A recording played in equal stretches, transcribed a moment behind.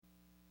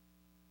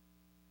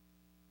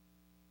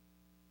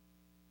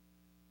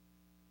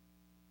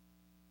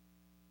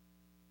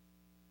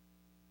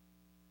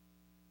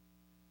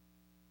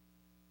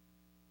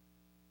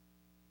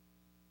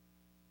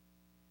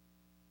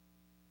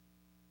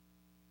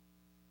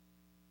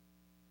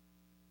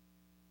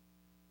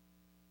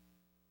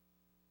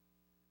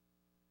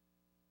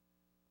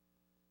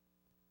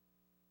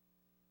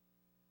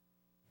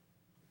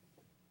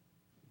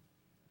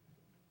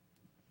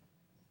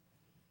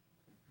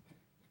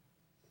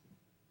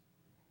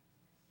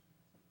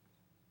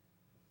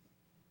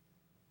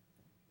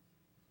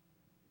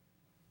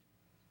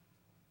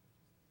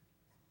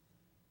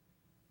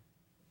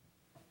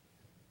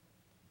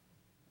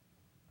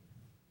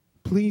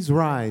Please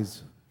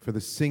rise for the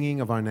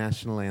singing of our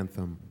national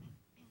anthem.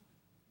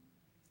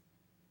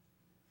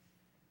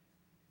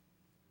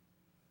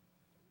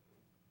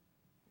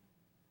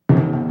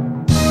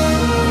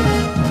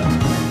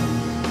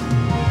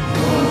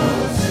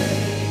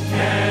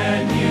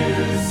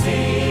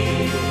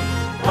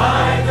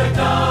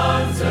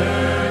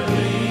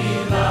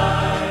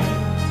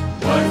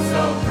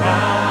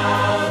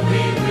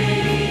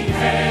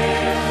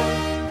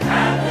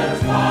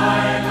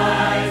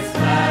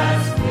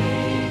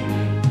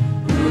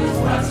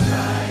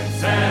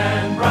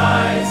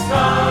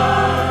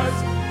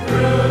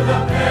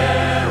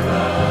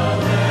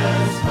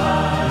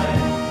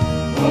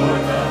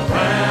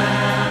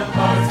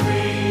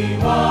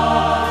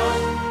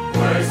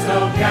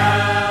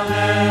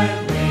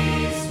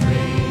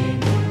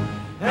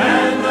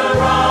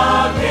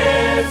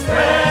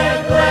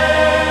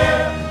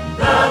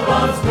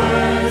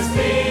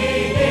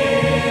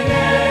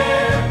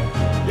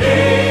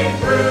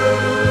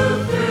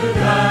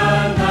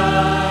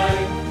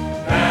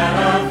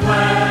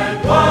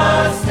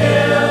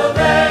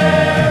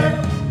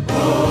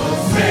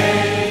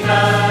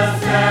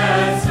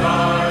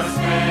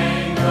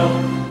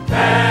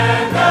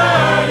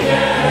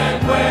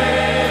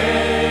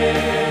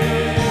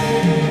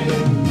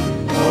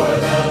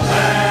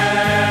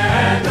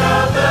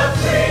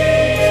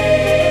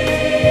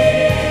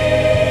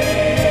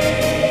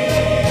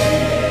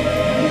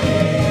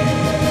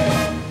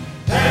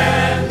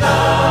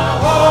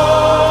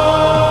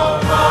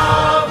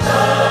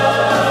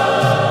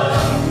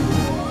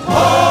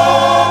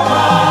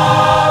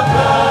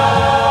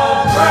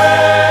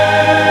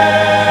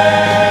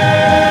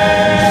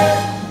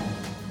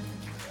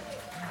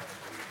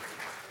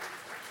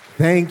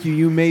 Thank you.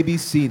 You may be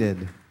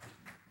seated.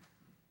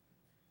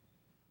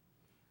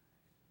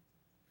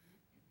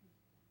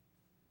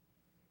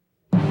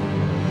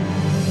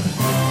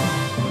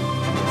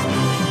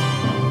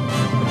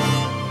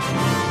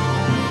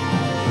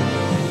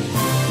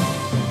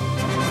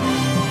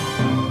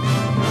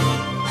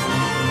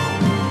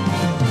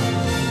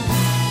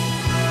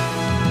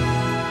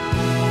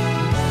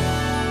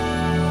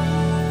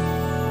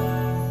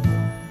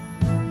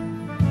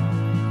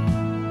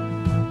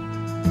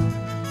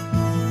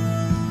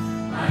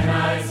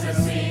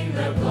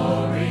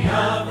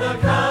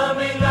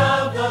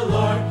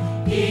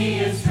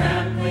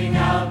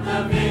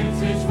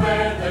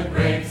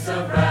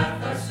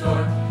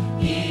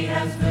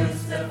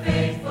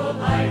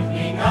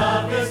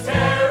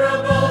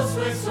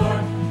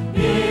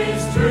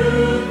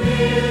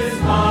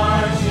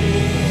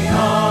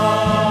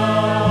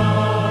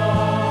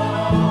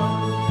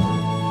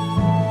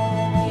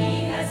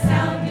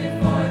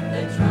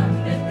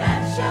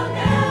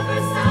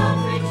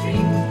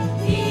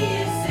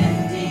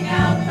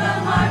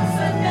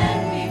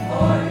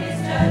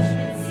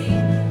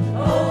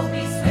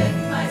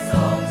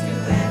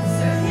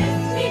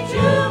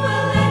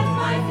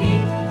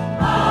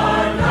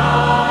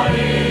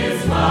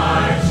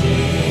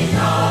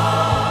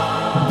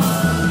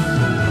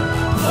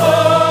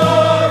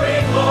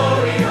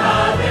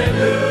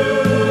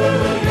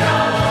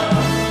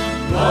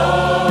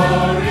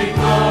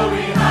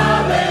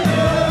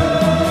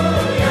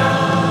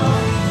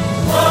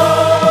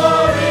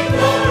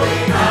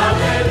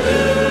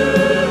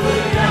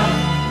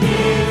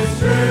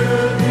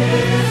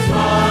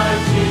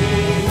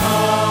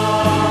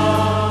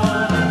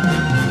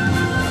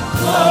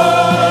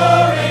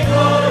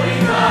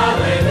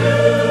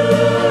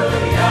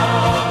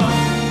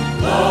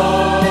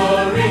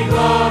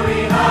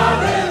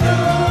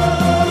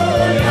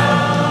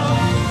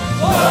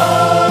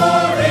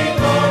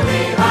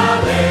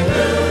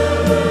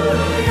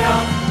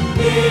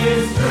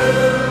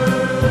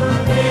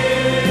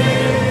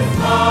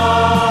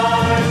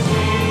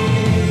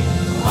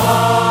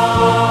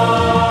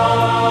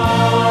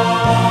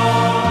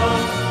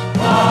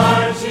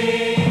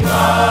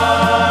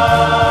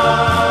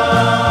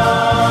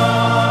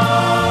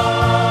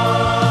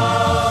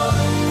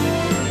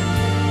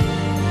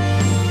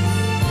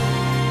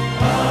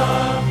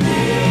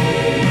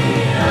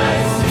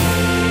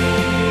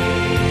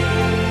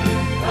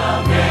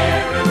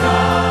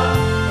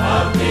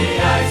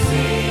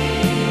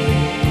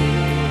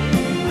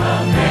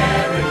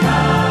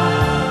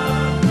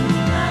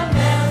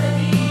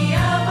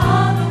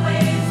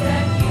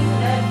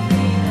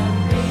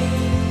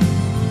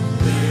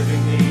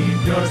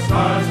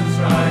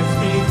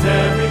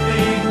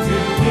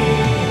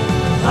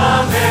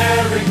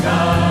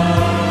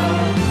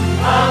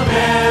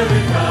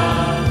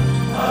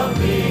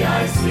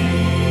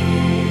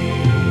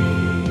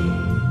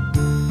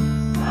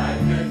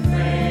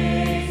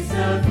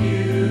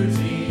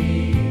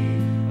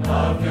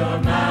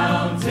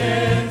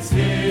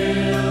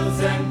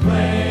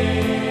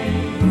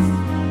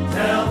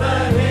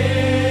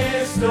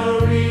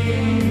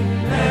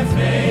 That's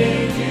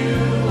made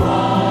you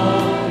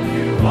all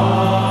you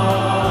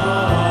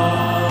are.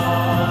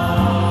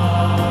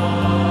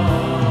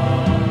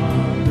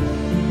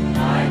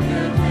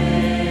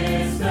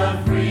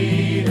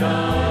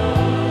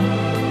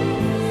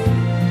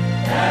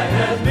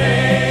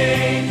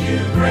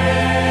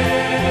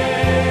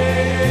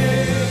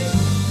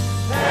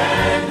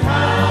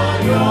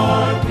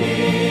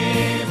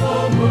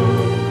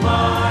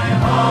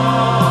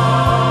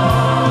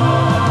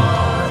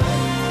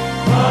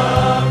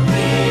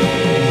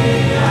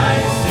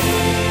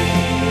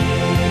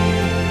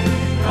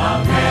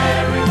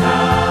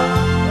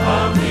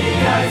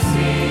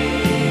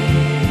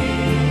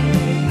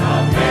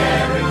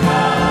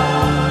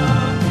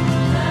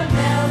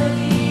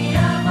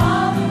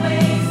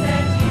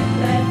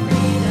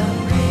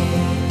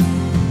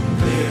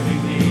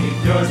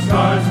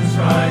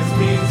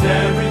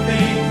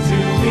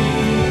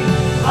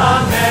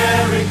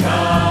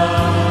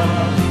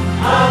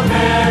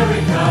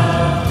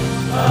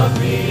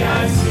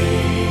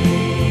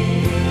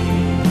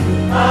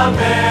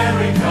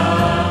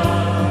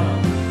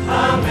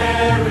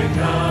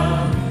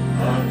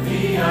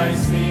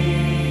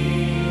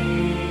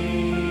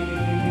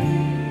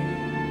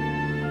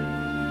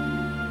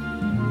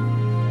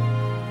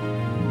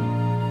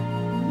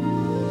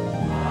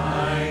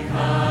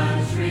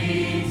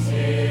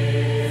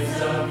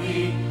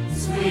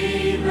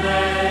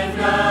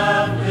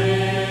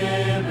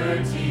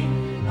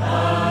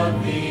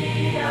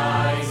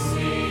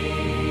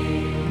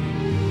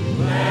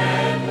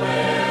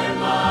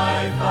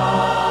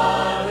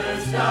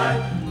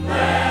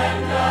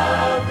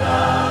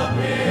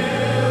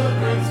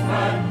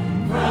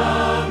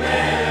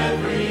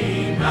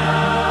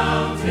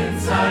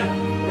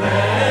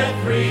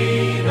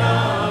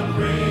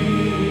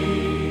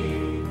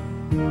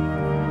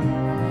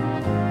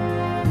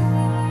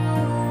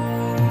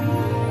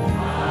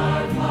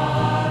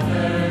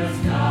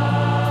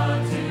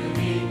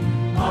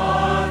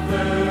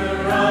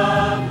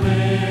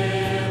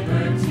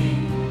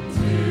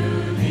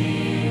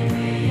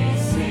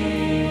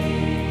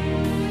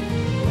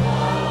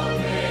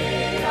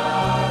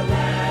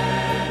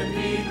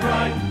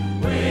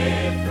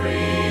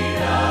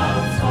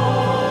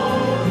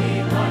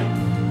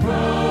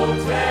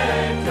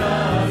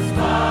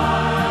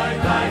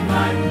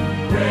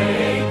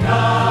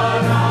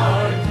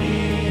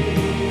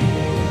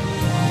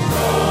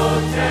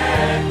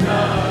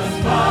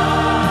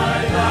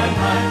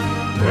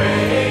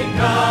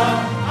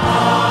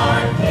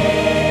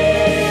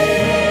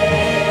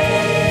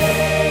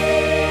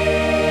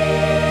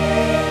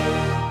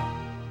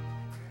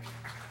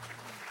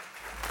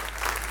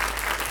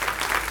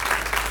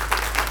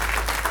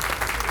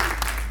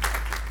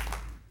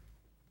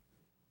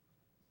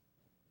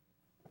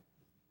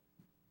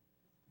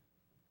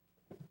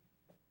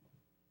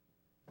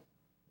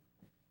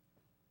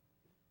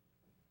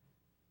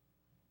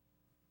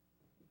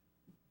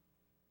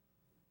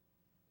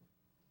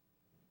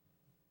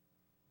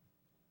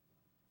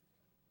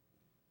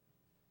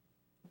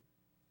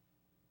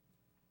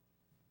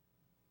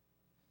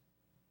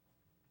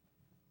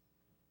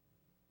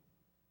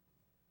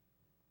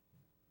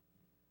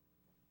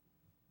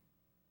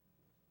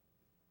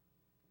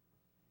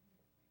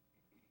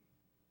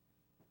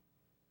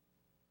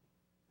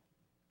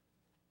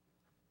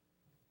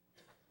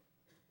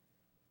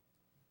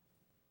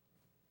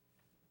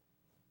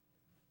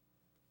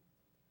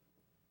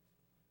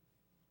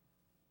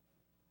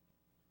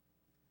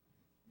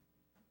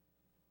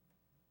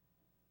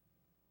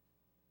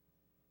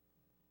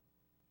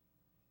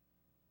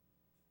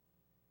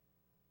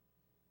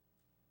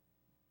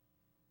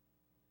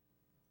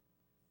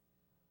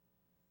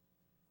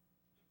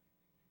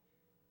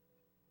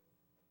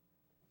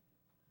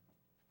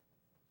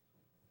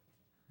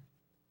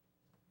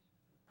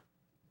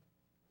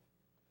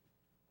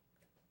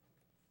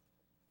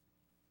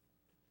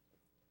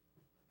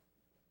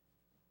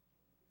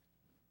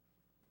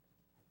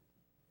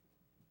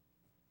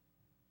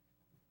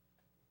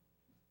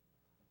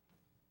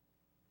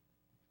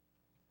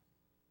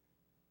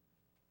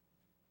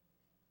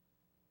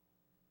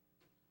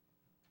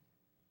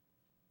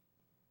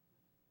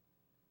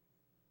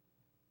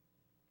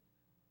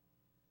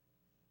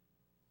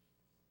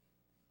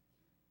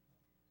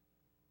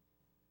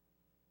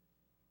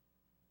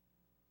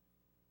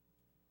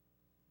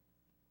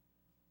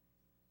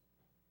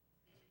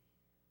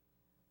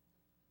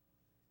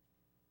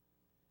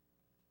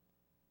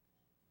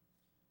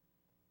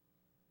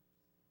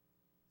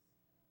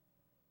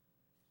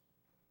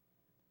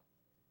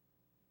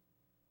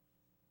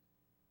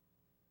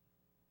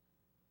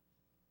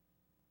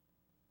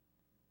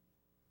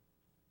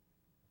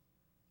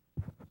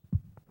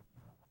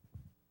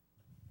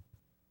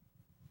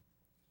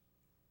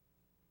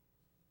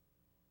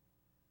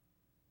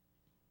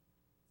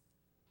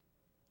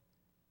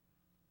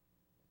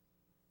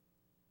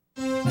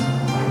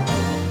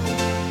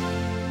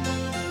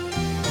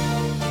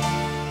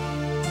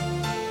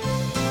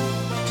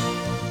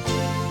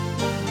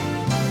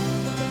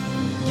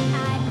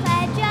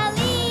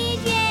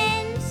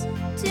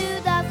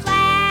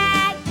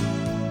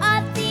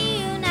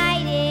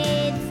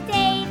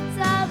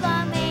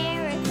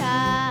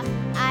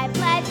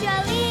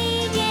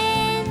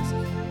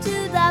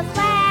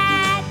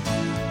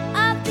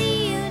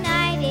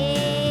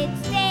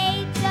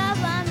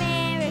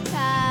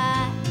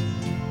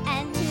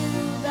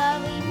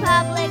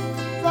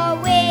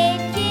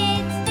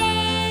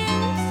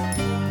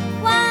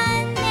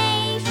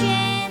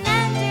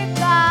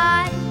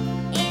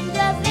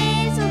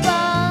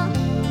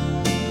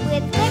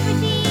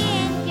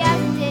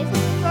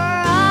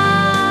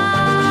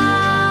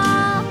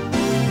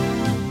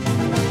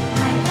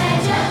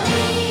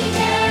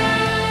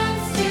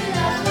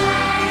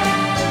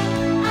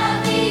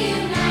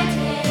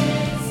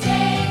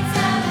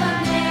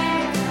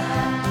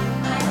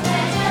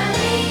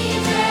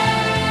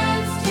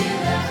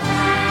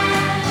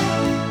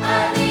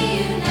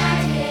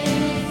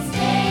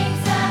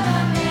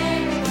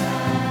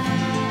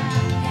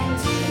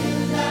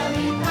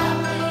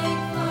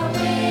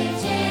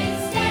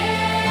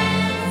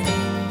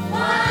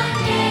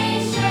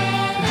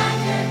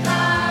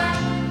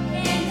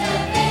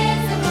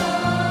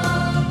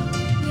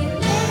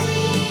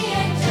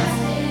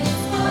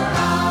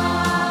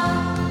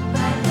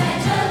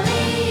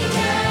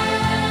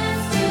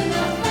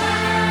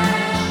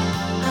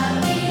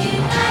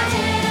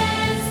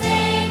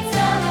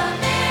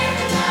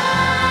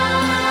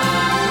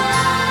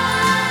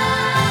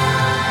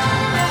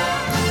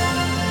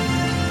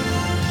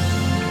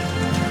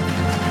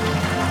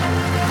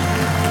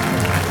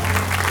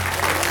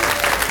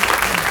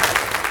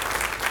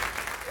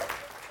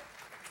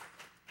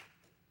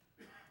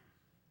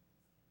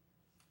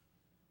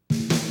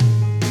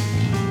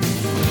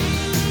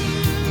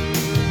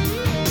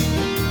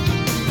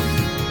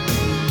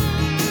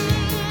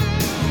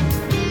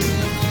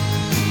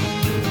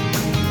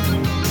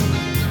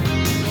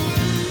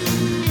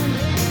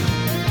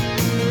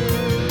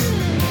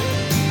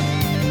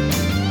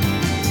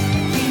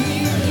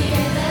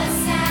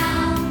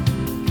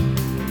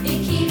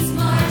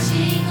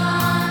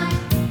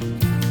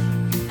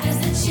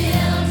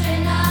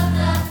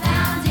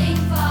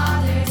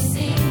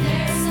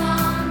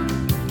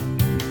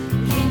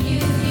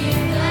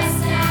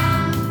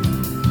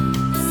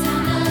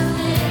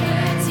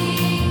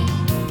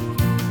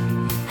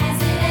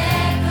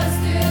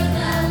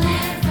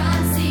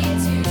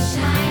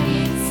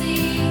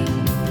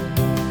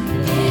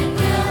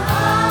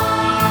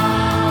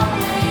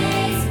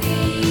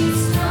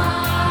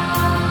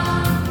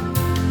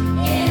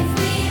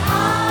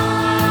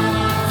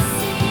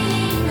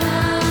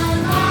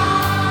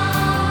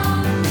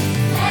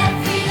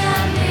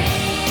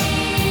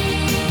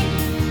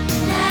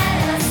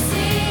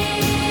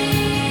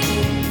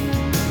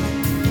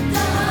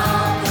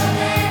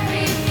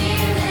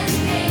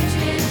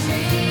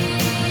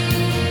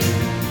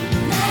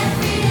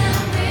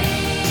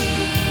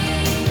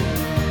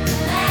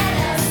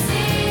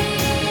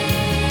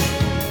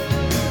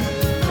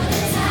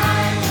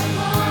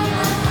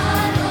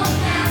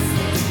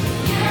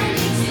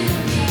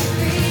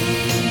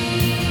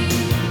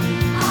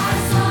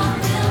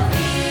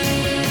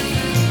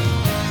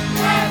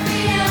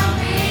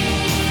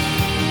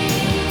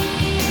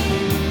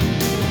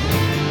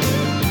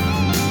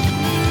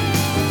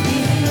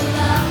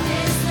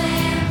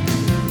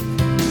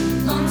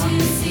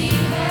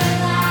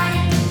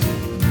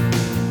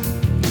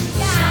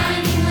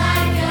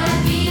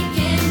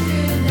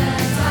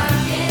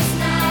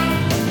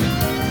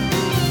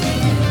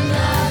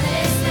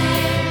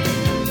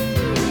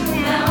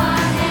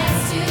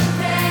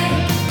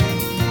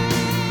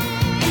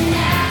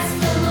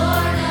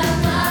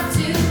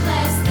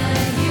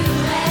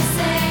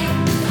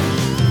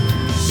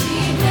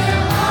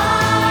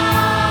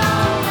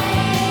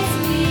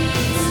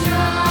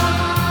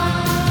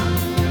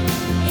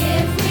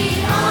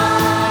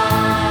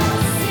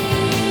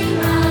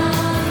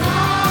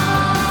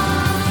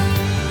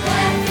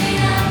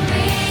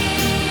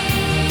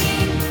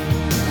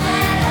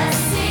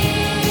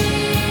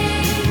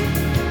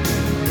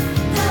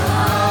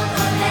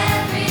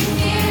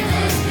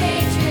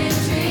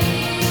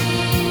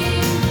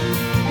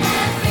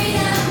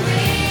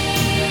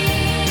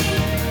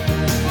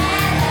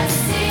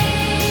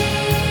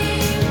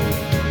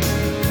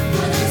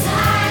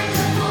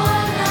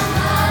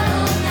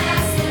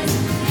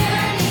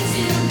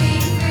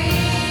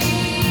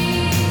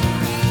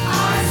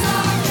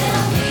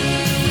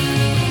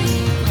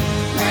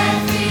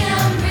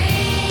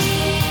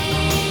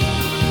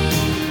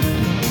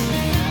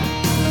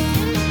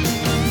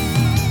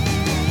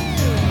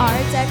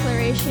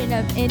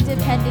 Declaration of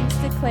Independence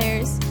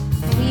declares,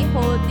 we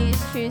hold these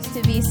truths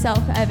to be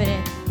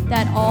self-evident,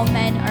 that all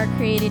men are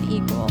created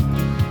equal,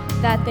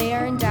 that they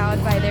are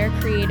endowed by their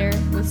Creator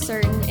with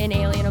certain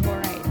inalienable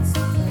rights,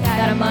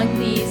 that among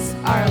these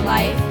are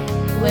life,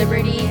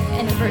 liberty,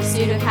 and the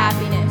pursuit of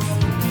happiness.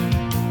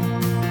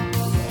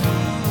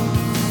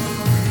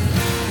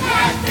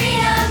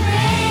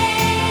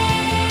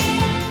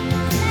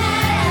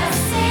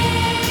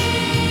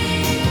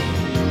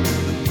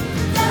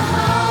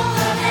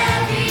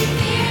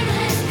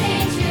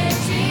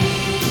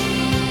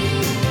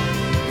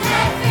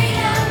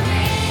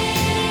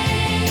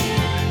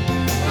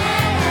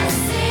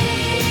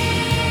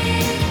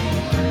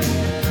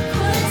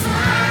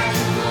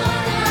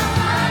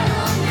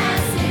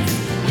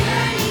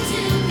 Yearning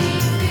to be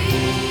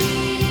free.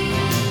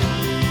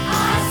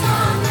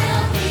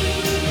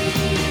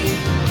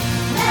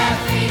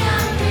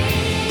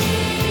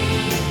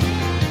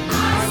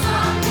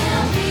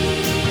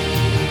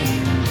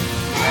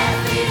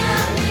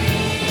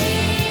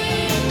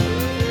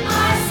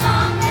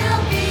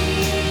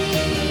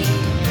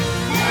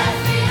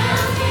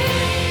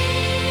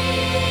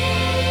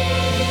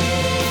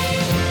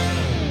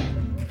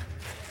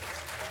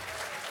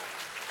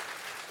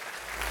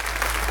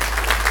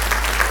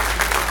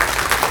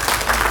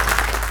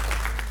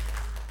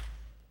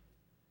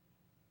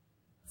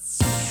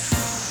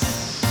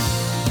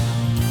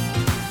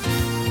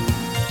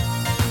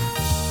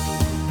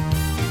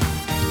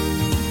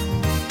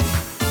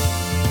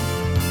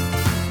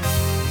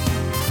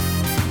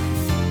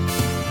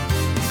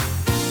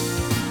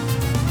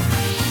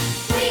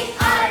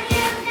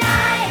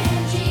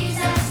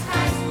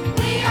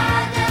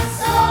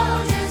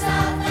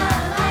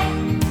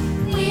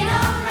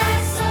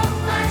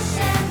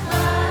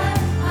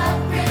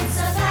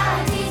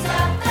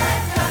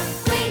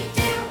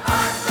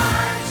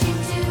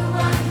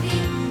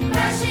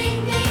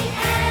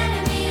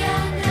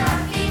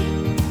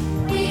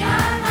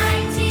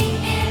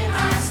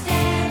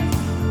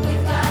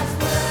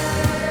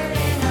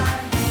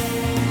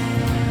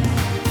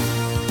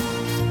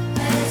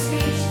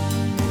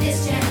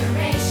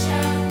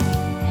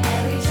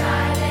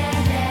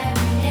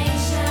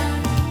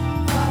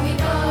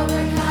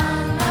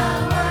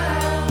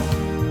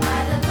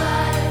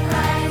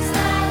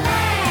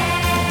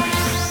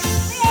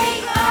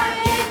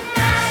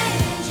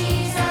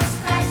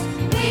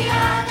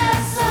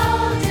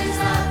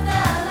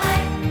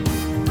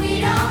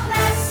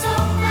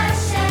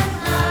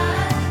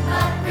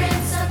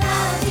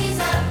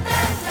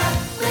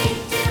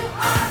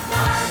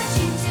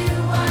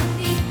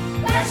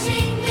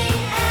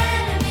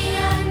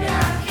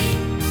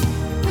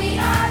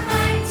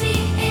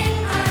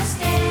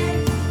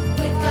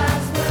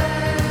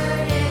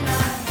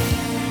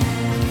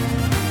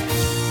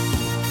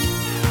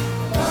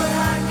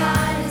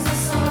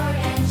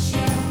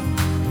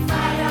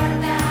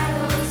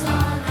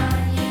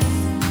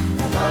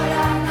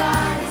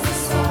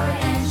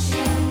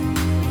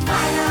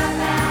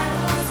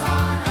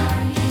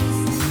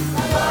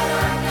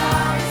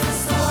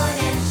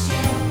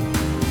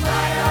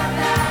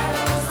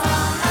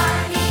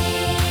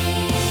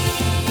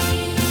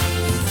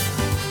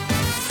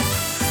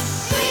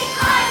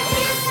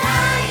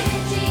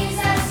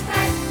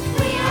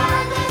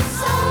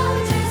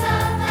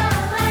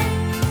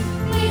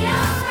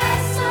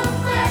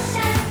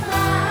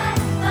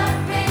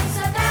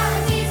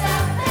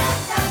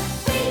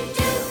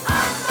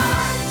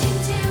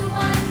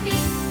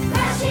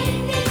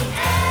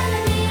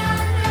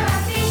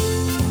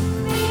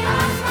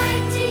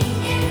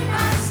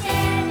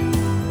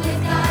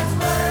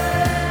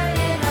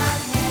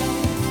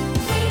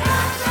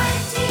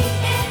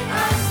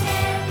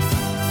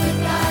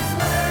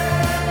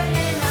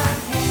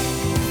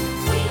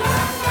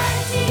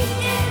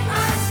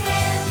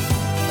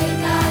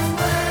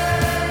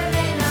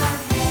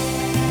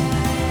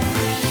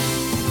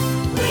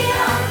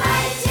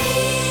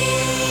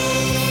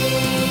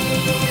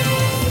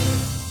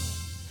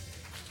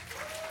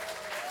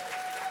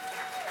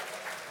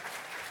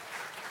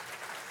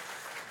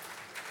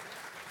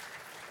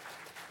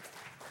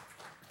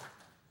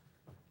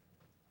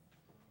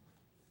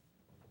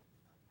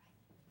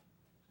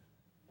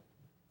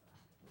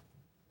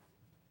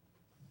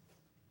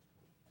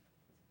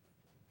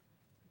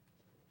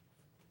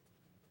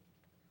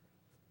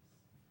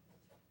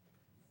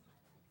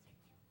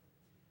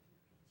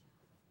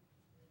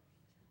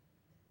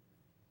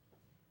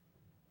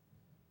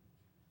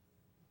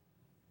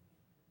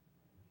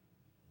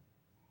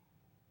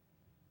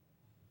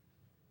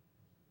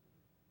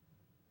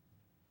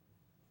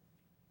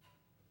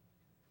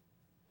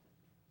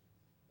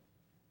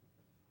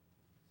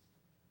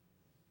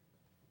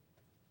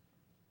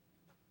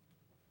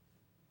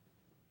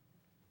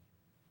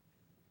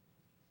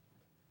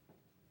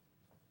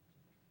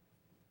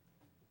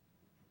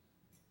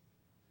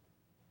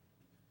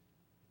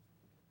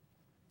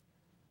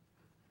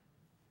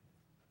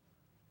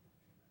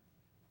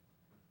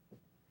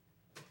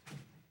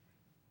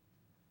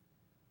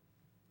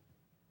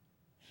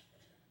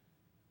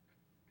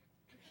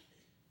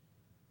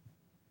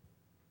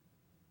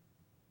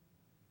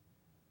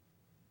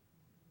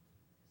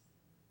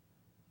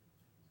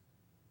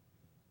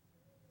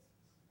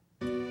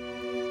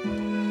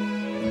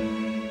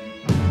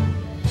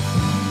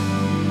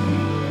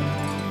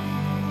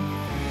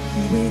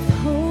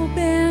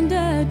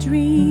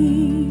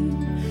 dream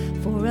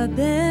for a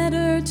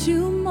better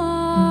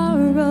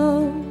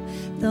tomorrow,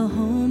 the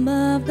home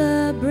of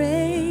the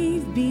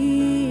brave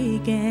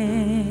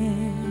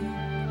began.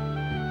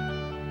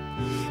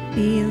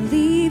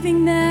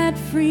 Believing that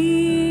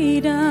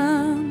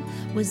freedom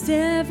was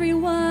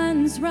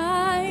everyone's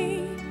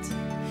right,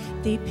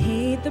 they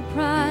paid the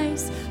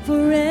price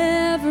for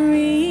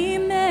every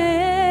man.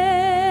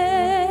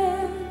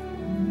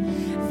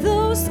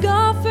 Though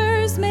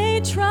scoffers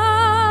may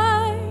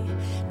try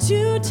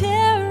to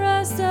tear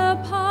us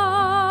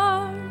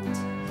apart,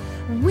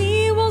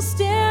 we will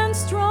stand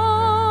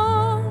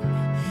strong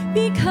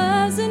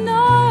because in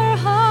our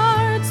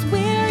hearts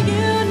we're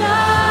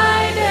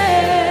united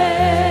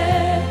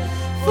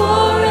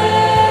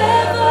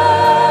forever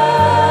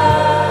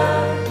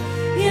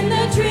in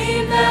the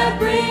dream that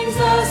brings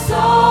us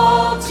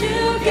all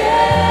together.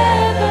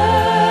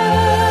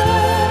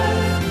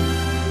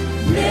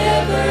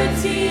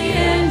 Liberty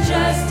and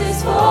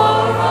justice for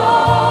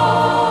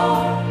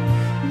all.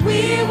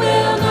 We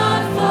will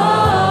not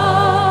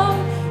fall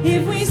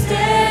if we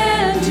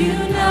stand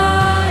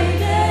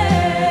united.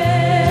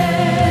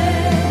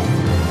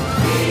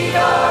 We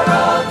are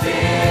all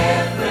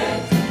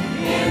different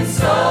in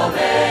so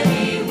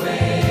many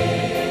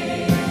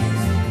ways,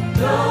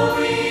 though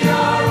we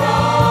are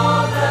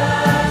all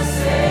the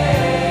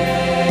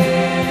same.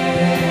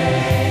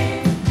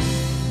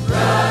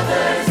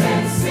 Brothers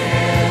and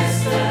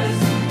sisters,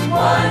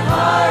 one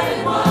heart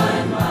and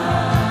one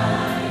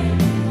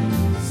mind,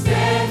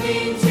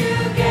 standing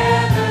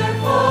together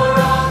for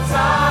all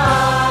time.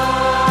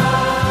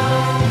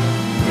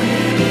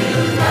 We're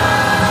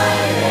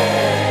united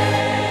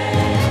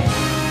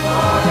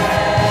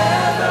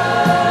forever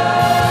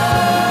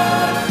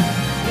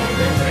in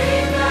the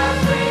dream that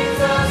brings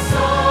us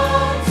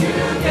all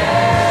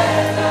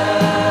together.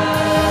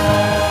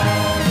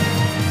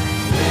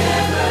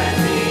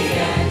 Liberty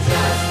and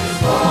justice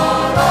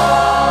for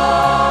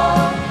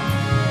all.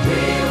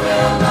 We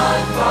will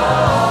not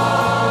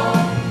fall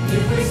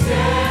if we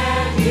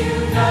stand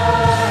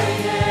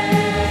united.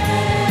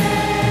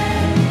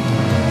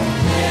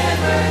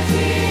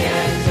 Liberty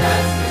and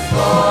justice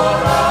for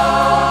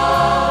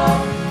all.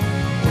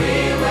 We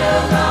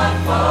will not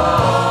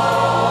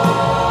fall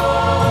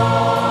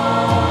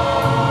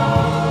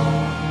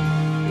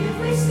if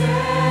we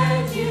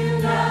stand united.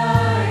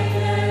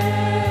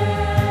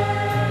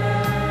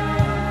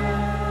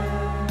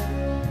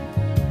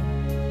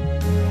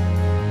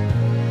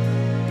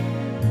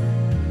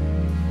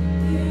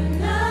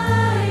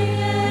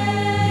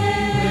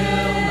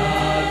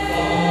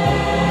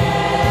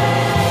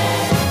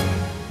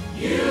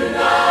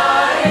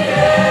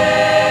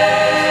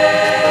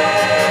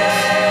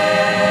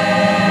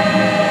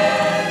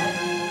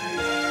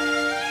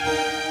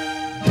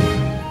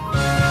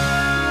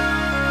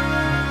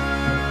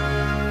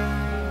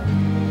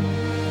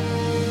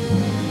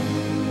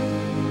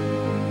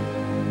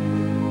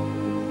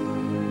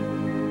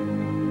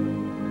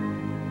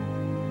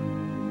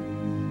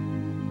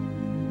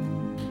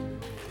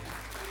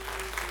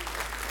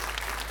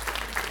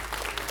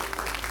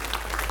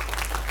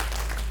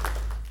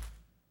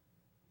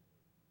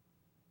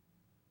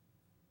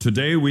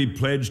 Today we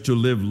pledge to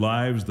live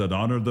lives that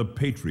honor the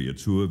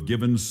patriots who have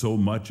given so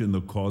much in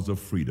the cause of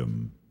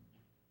freedom.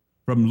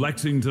 From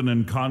Lexington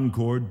and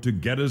Concord to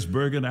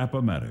Gettysburg and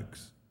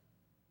Appomattox,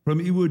 from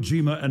Iwo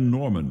Jima and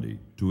Normandy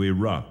to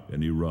Iraq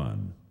and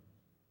Iran.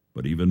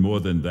 But even more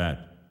than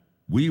that,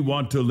 we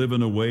want to live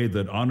in a way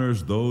that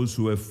honors those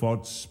who have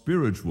fought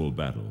spiritual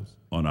battles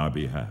on our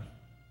behalf.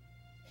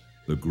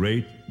 The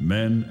great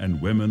men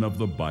and women of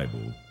the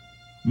Bible,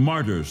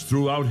 martyrs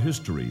throughout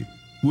history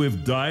who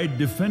have died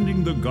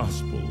defending the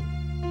gospel,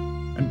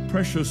 and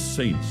precious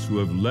saints who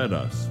have led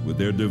us with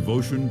their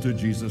devotion to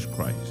Jesus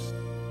Christ.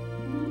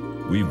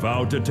 We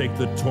vow to take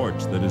the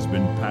torch that has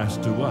been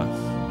passed to us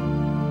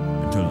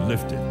and to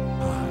lift it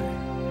high.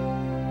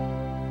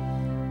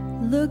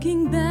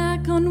 Looking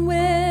back on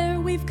where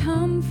we've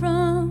come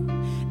from,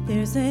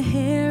 there's a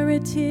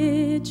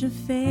heritage of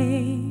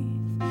faith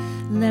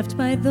left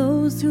by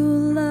those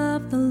who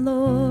love the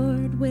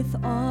Lord with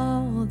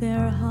all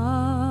their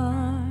hearts.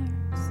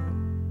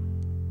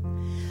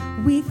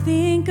 We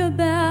think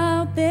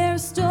about their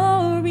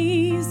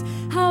stories,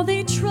 how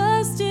they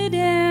trusted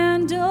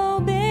and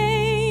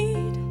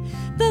obeyed.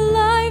 The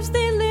lives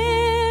they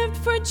lived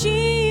for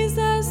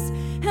Jesus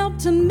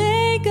helped to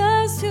make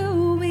us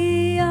who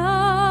we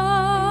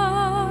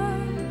are.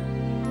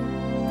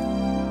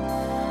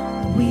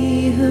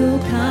 We who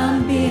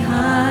come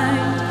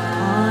behind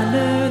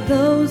honor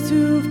those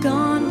who've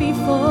gone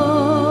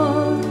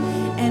before,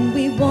 and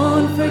we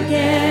won't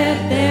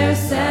forget their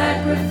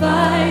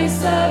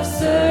sacrifice of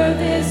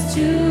service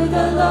to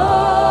the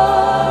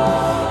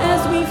Lord.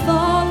 As we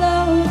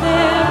follow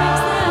their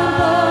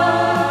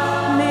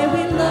example, may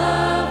we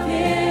love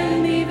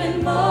Him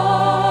even more,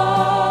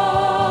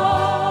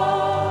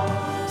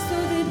 so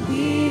that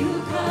we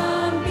who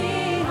come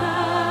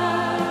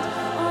behind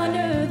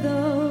honor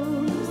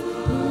those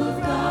who've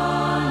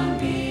gone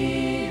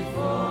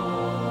before.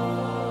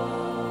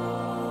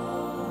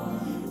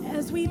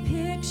 As we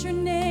picture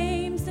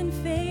names and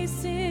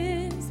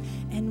faces,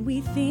 and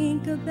we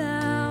think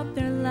about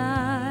their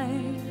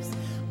lives,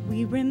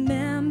 we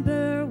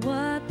remember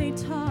what they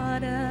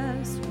taught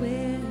us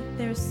with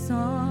their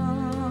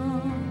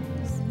songs.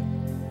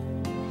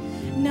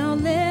 Now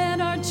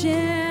let our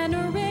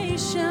generation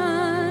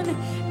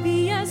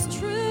be as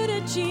true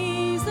to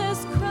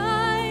Jesus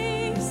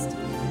Christ.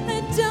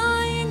 A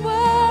dying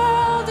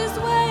world is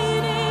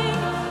waiting,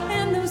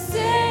 and those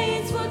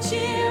saints will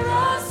cheer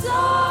us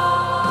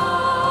on.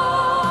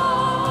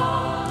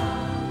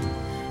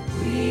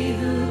 We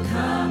who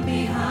come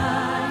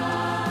behind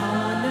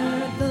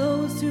honor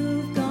those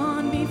who've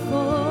gone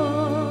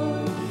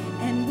before,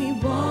 and we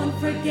won't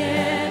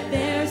forget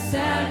their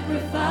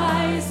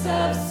sacrifice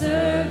of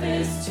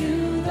service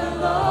to the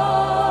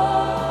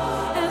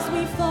Lord. As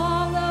we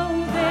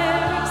follow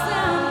their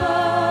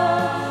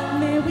example,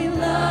 may we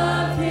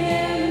love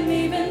Him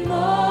even more,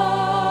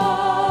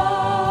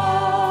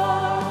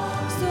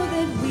 so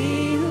that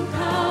we who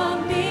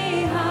come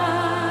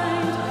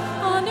behind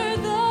honor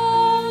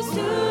those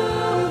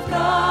who've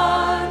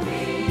gone before.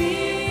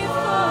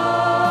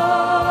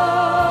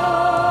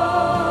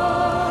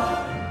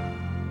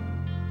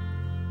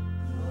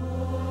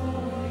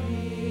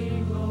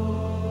 Glory,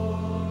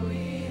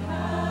 glory,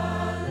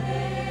 hallelujah.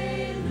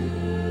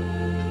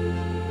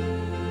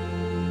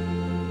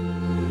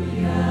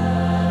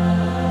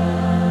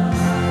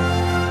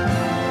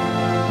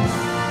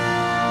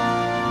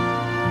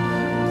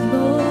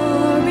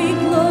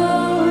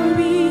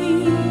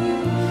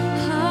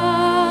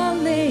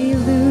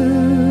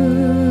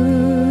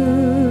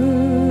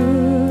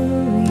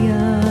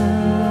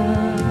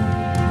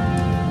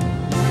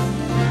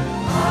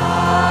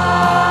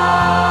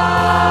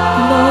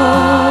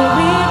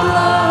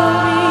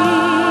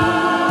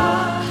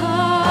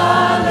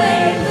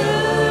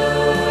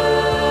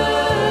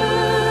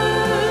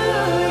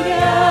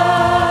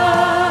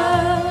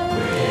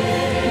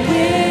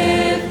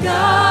 With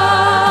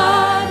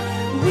God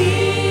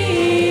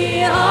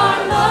we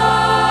are marching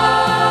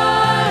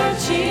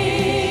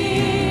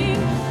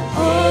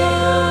on.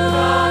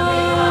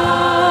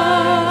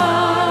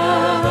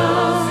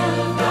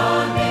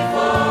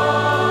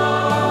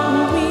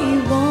 We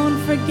won't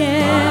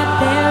forget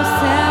their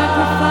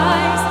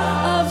sacrifice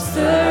of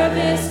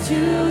service to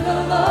the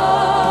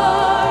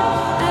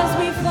Lord. As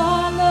we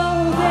follow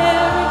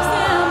their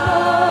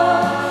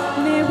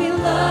example, may we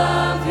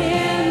love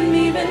Him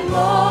even more,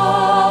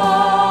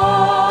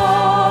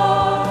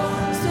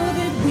 so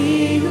that we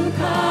who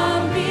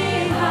come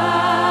behind,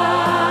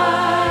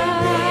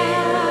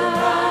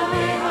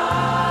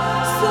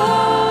 so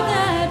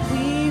that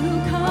we who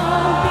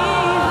come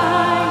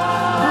behind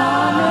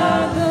honor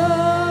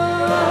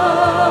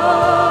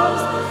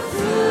those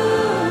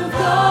who've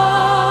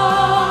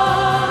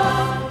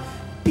gone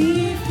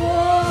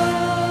before.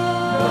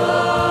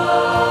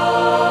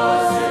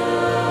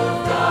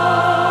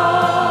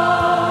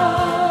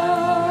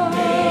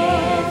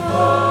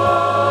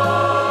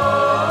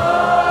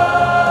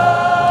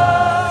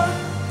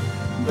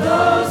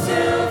 Those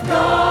who've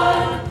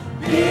gone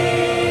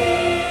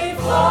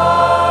before.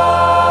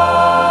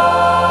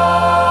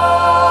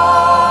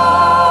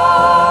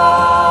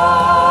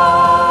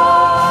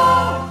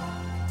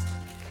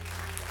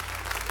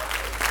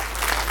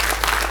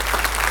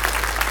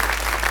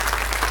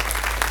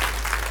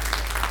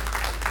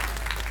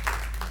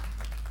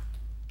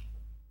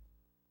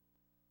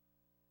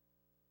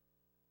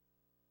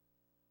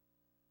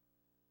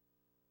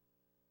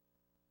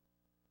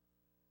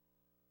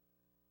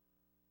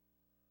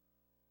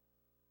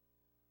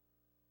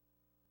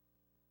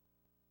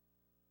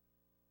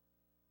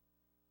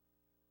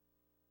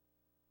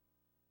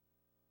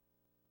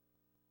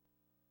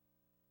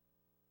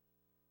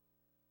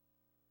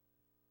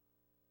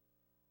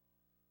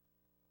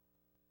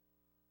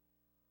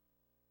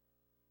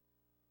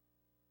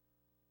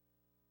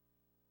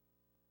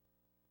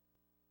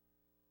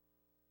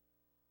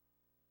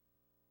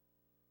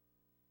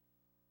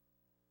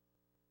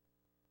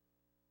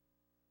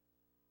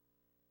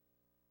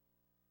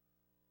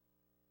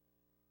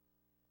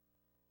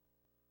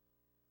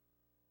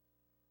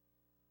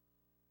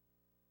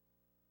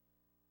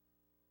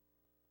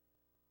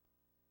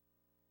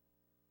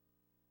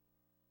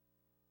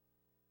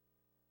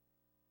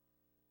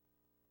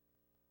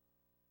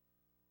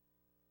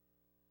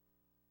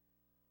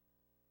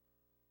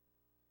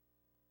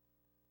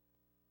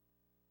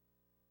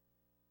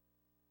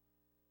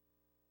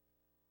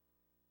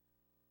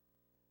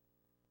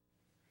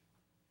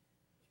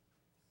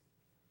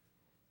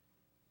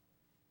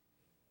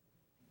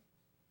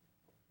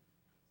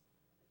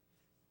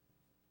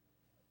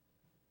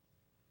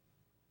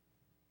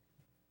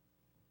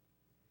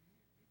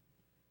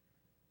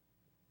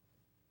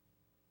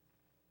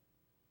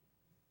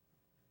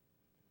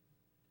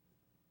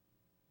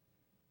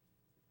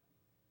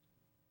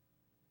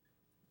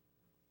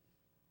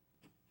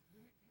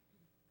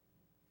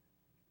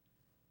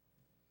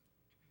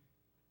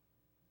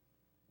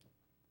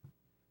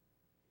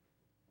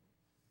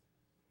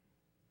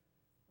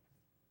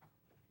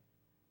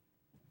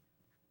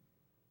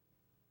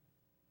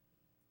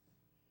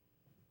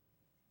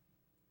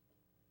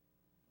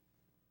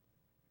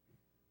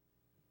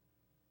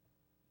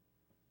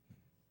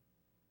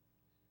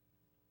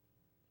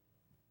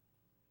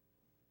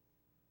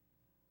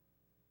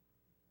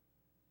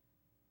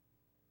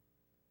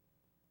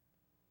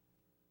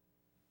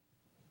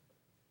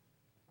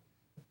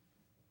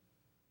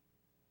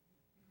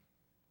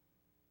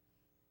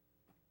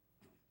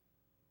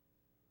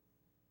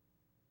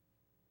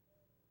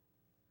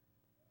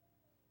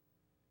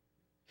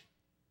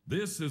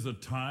 This is a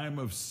time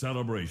of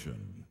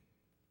celebration.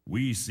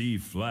 We see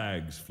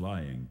flags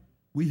flying.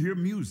 We hear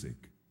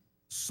music,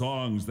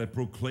 songs that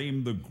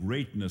proclaim the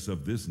greatness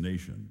of this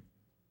nation.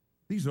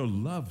 These are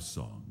love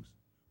songs,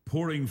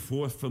 pouring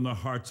forth from the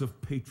hearts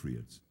of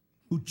patriots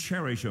who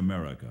cherish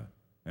America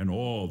and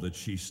all that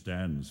she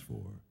stands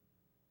for.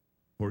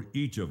 For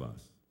each of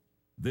us,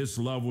 this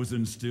love was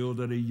instilled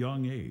at a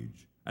young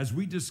age as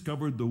we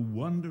discovered the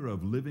wonder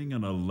of living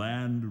in a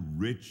land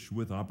rich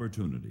with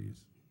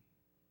opportunities.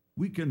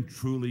 We can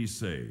truly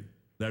say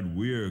that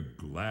we're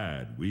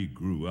glad we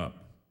grew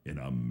up in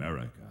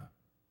America.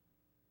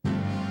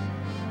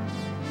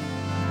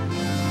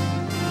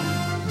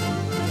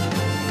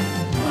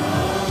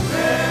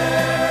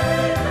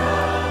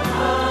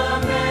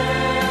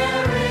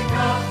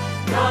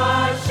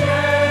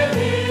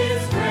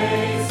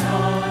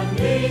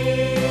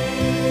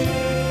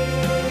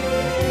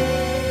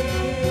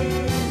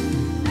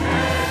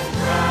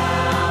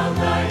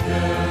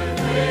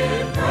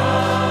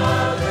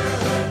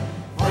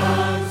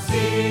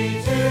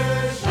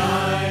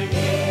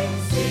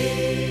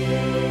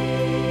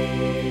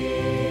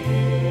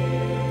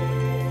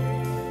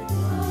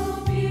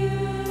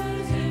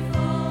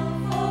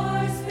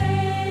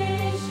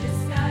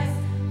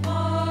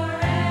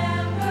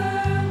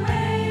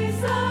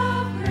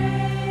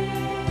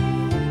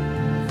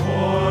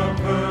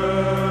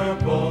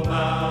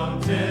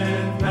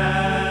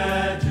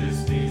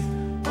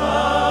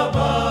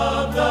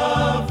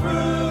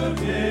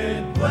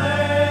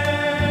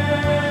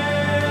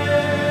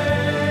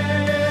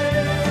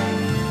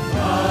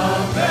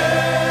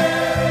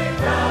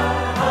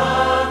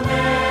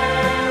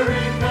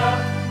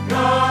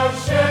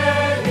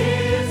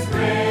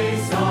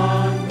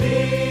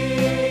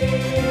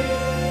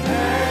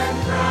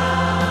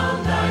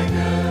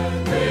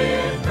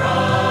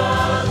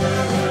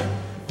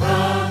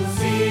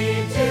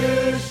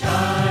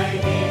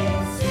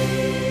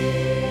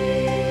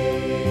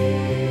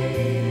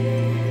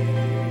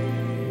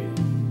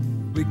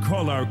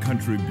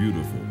 Country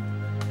beautiful,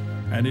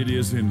 and it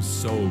is in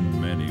so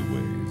many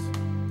ways.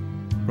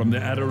 From the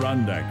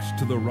Adirondacks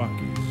to the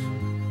Rockies,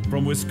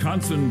 from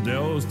Wisconsin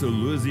dells to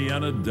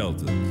Louisiana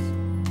deltas,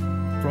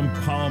 from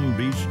Palm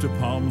Beach to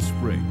Palm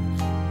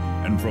Springs,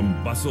 and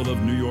from bustle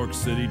of New York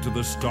City to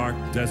the stark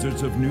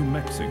deserts of New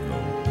Mexico.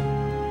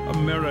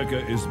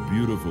 America is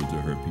beautiful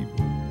to her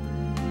people.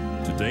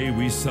 Today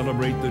we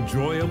celebrate the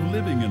joy of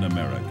living in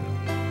America,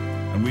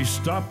 and we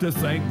stop to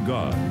thank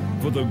God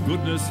for the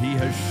goodness He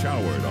has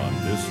showered on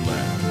this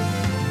land.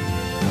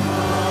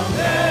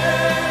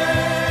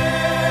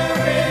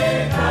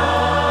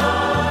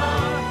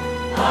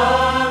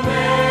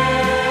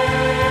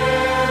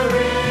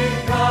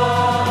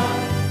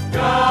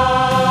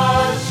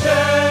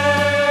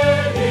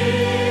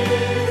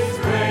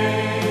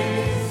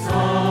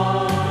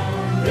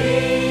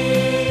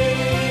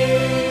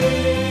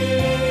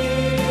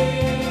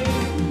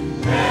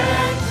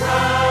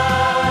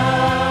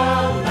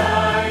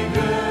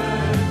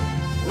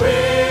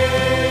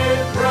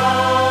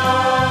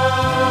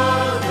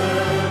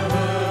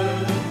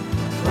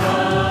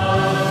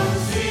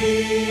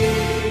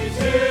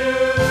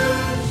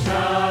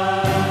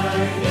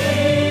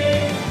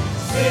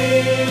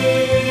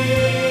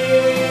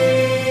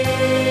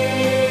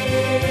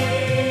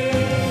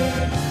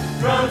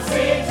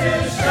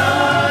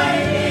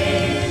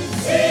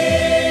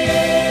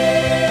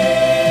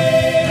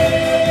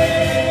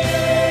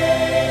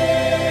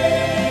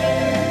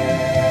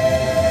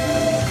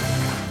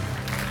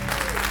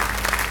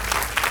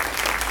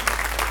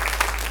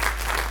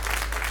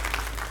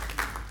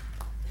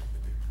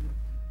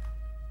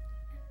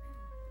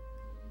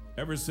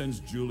 Ever since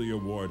Julia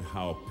Ward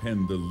Howe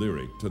penned the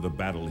lyric to the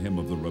Battle Hymn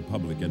of the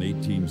Republic in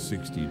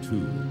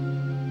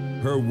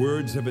 1862, her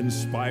words have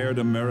inspired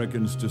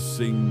Americans to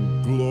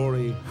sing,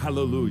 "Glory,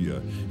 hallelujah,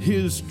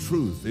 His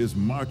truth is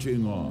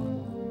marching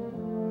on."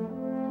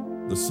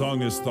 The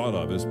song is thought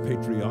of as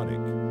patriotic,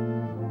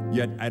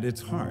 yet at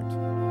its heart,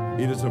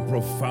 it is a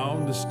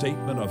profound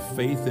statement of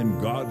faith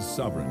in God's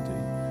sovereignty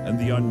and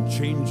the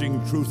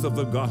unchanging truth of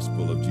the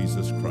gospel of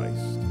Jesus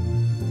Christ.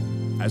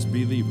 As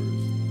believers,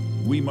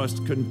 we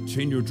must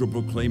continue to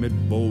proclaim it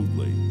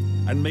boldly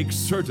and make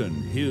certain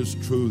His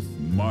truth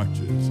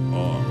marches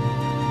on.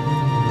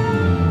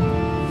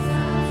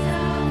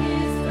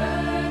 His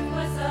birth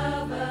was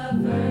of a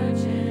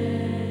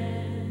virgin.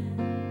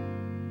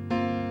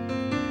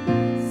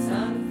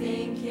 Some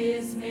think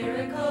His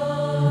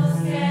miracles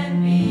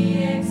can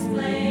be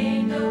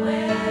explained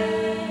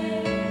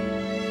away.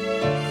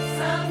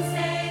 Some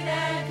say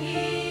that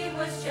He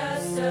was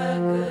just a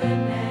good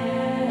man.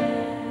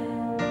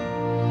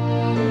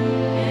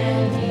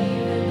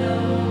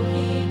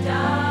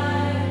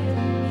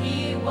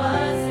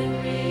 Wasn't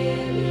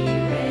really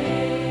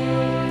ready.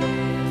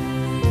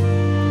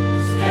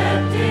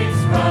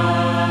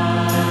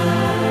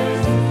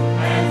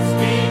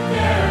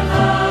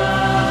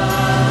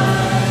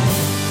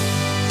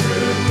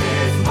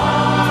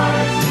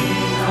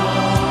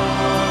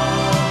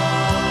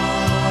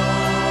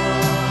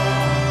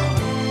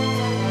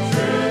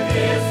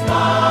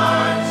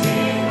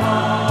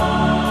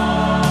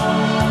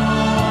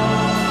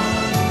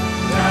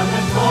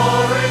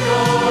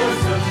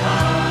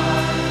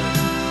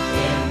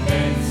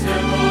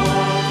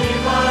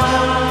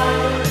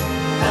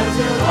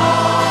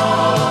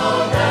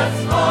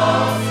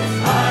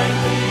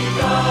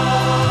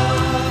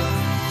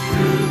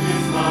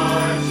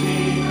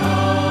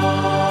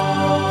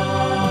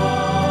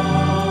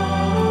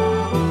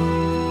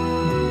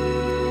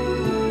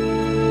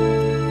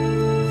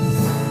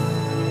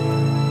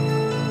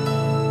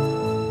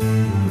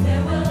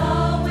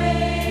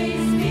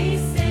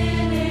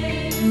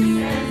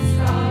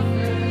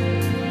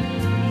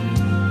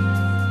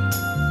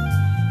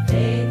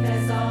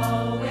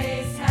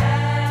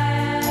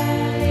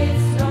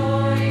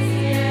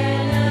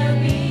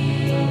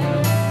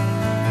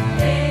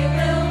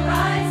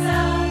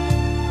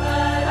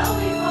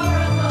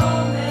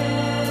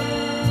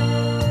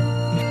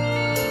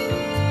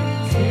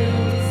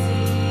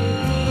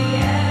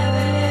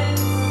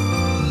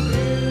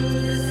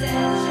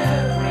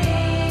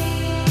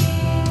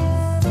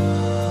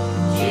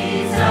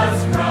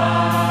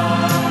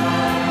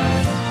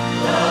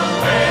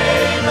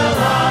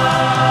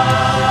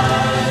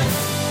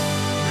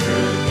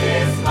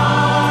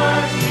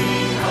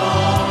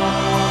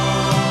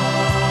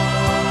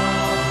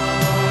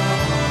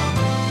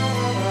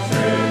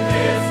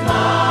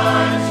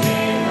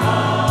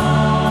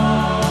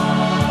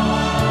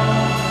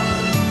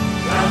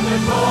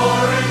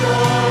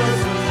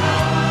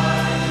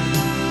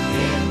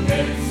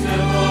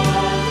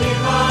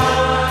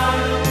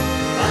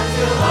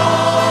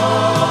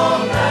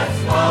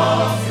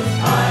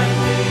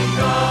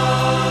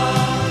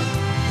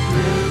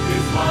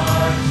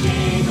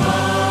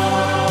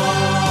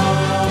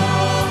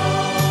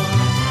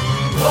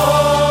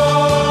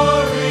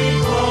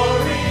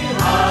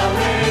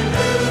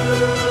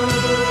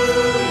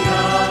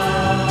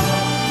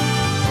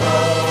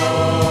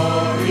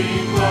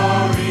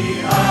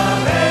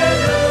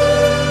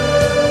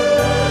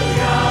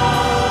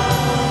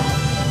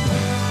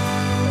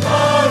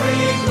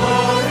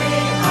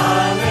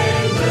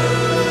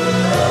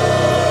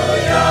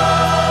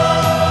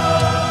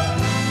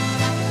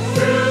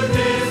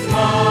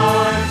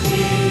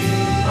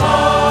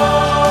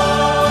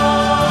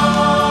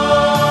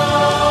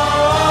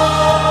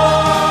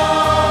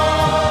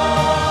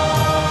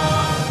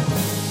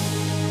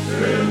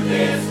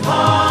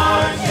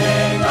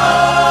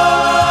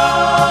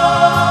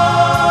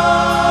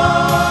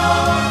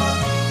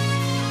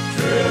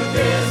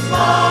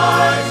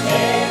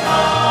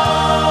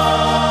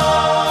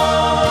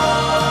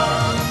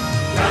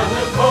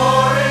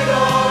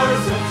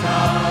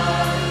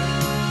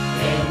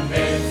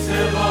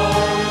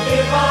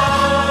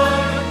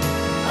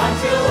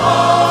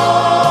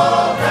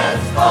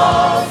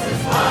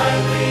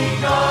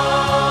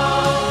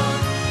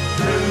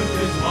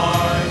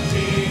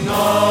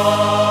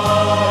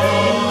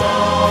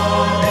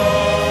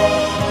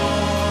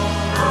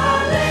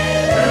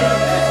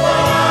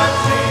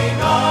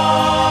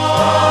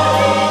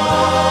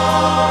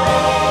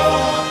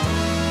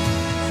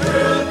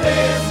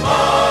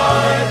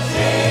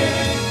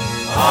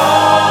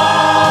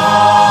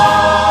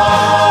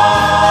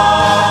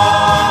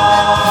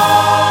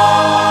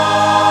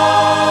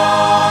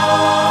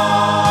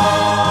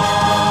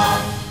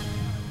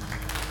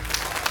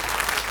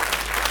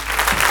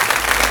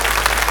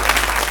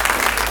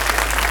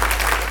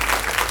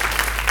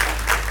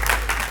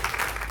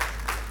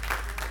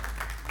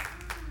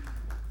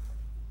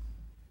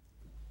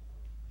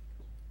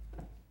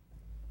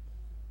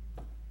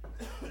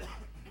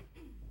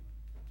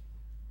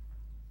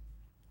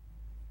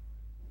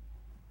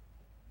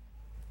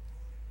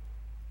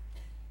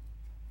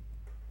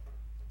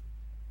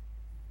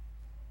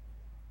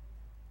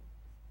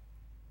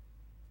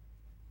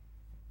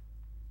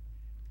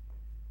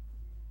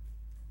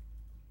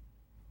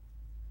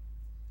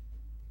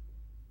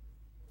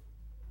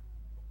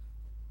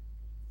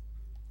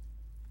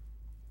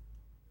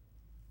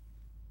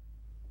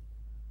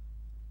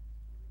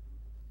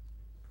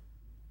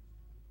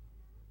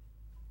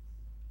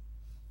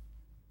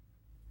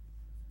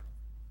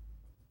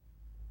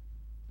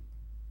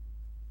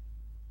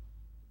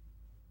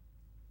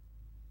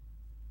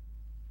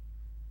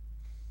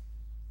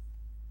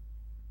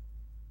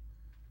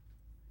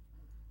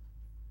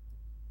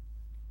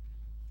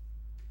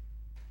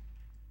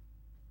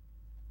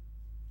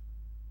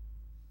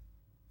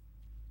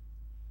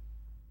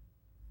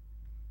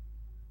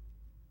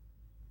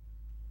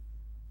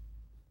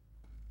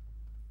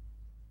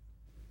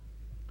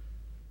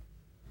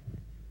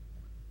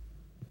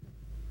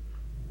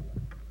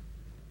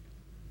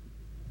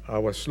 I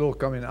was slow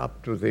coming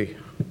up to the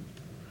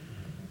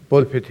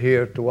pulpit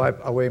here to wipe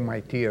away my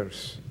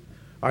tears.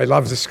 I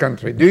love this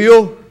country. Do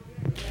you?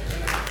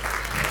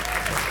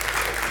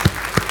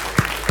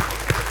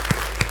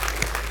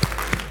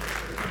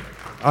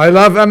 I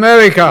love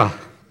America.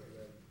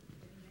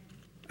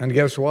 And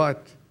guess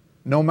what?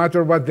 No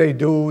matter what they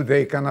do,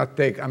 they cannot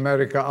take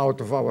America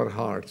out of our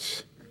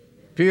hearts.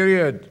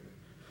 Period.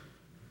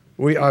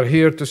 We are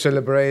here to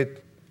celebrate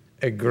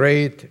a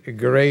great,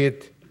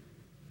 great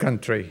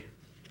country.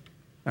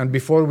 And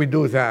before we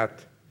do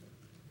that,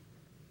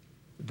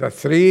 the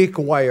three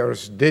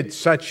choirs did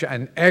such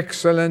an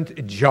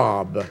excellent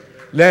job.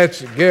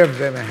 Let's give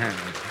them a hand.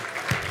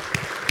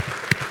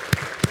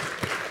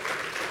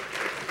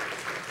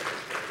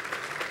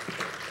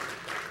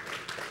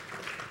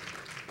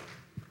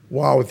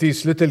 Wow,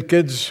 these little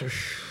kids.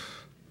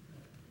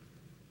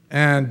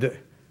 And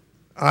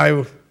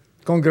I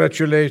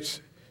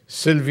congratulate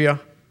Sylvia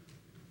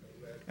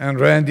and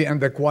Randy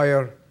and the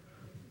choir.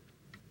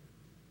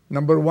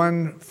 Number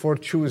one, for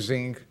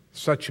choosing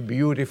such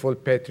beautiful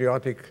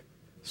patriotic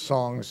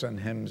songs and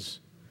hymns.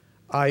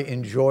 I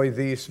enjoy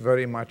these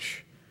very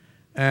much.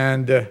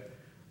 And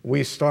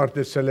we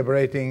started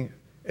celebrating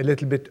a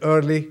little bit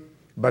early,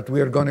 but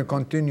we are going to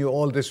continue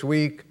all this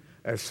week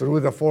through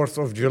the 4th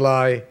of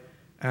July.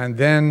 And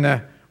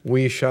then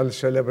we shall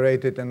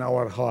celebrate it in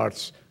our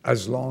hearts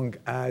as long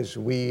as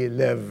we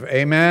live.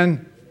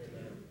 Amen?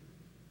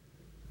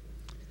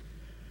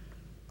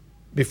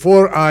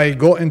 Before I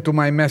go into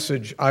my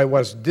message, I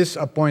was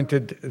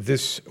disappointed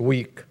this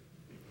week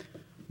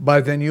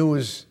by the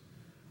news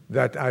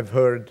that I've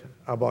heard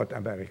about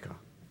America.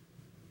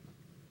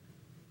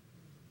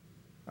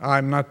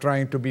 I'm not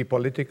trying to be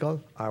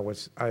political.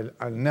 I'll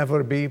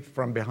never be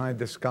from behind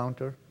this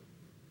counter,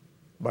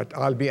 but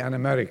I'll be an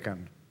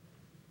American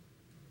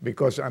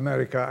because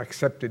America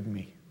accepted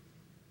me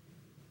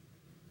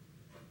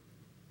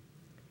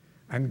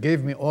and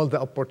gave me all the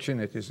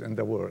opportunities in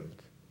the world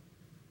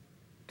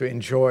to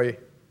enjoy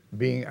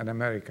being an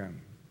American,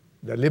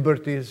 the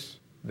liberties,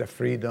 the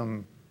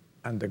freedom,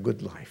 and the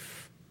good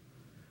life.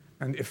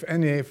 And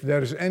if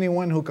there's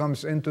anyone who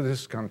comes into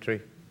this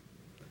country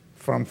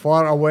from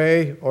far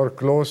away or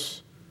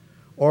close,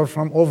 or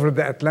from over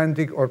the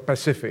Atlantic or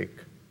Pacific,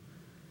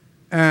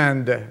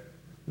 and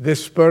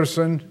this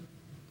person,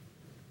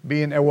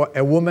 being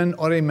a woman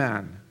or a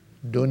man,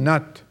 do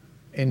not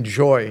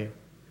enjoy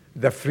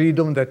the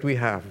freedom that we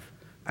have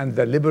and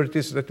the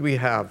liberties that we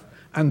have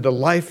and the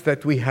life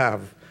that we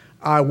have,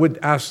 I would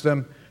ask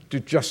them to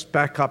just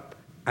pack up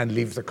and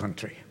leave the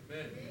country.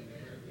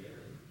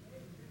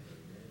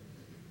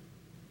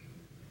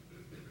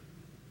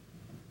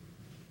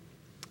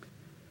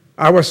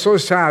 I was so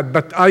sad,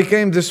 but I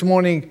came this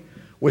morning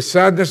with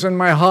sadness in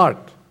my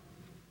heart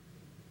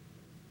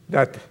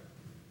that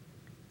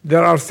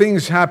there are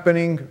things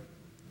happening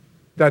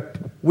that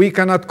we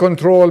cannot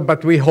control,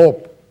 but we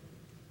hope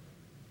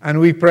and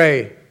we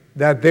pray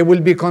that they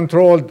will be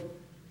controlled,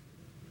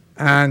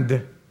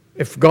 and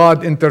if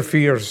God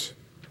interferes,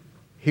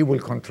 He will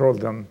control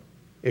them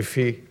if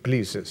He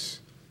pleases.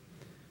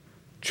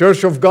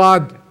 Church of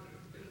God,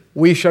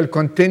 we shall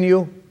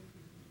continue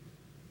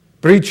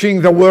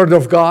preaching the Word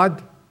of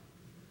God.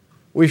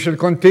 We shall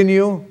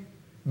continue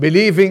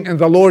believing in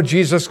the Lord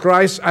Jesus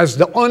Christ as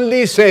the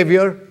only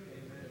Savior.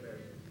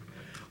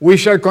 We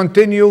shall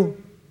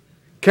continue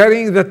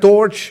carrying the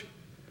torch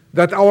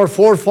that our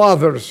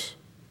forefathers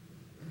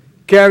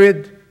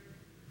carried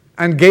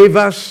and gave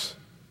us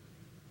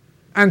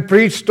and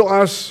preached to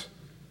us.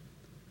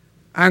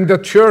 And the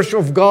Church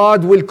of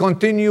God will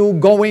continue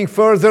going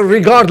further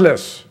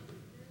regardless,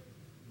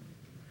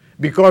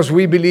 because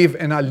we believe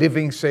in a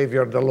living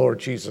Savior, the Lord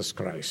Jesus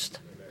Christ.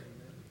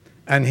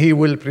 And He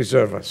will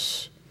preserve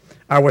us.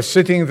 I was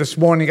sitting this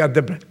morning at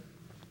the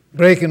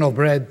breaking of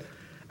bread,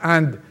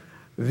 and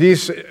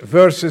these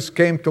verses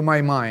came to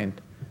my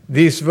mind.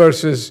 These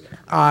verses,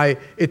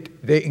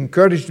 they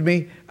encouraged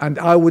me, and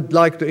I would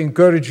like to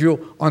encourage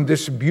you on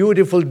this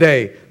beautiful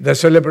day, the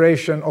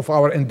celebration of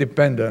our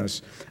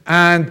independence.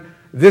 And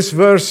this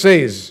verse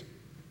says,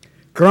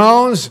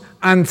 "Crowns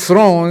and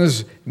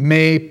thrones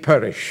may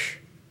perish.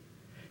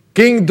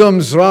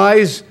 Kingdoms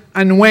rise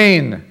and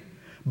wane,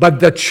 but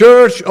the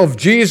church of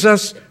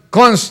Jesus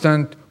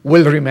constant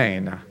will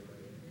remain.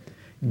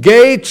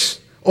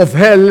 Gates of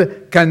hell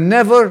can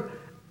never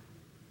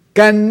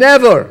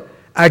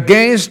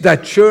against the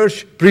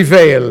church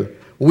prevail.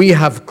 We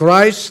have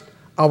Christ,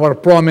 our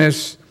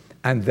promise,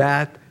 and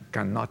that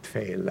cannot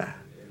fail."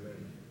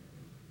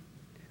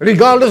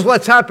 Regardless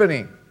what's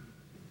happening,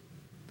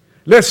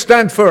 let's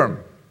stand firm,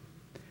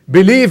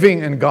 believing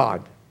in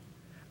God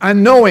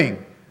and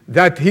knowing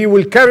that He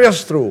will carry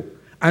us through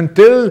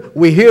until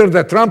we hear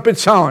the trumpet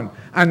sound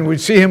and we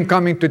see Him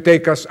coming to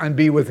take us and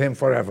be with Him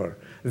forever.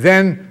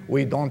 Then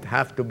we don't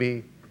have to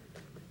be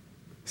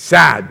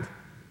sad,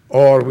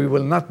 or we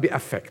will not be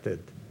affected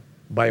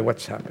by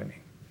what's happening.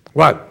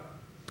 Well,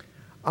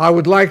 I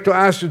would like to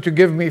ask you to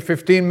give me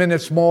 15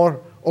 minutes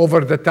more over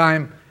the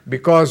time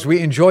because we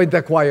enjoyed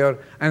the choir.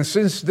 And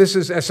since this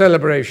is a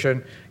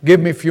celebration, give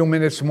me a few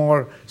minutes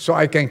more so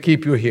I can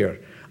keep you here.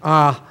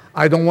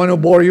 I don't want to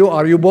bore you.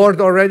 Are you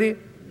bored already?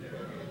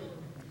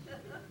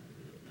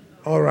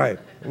 All right.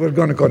 We're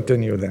going to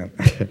continue then.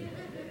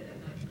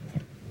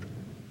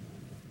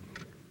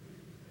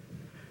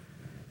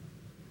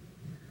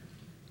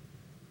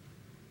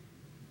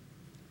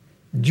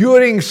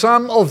 During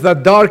some of the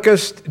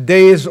darkest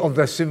days of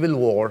the Civil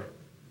War,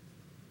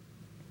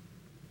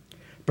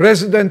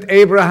 President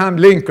Abraham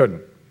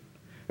Lincoln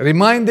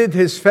reminded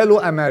his fellow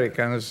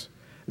Americans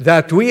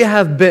that we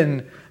have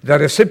been the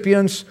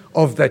recipients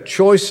of the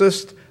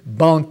choicest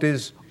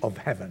bounties of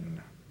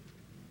heaven.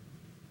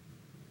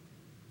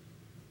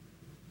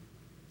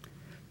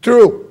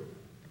 True,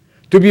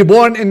 to be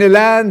born in a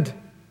land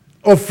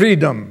of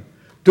freedom,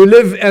 to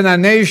live in a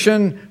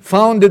nation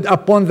founded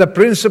upon the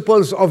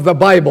principles of the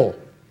Bible,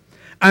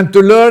 and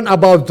to learn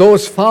about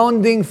those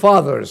founding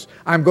fathers.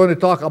 I'm going to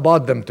talk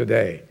about them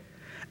today.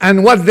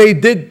 And what they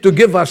did to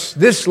give us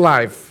this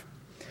life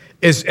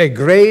is a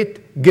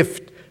great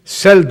gift,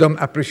 seldom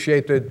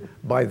appreciated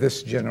by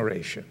this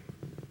generation.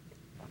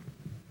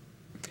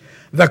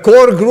 The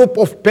core group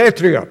of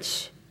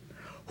patriots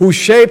who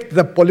shaped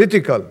the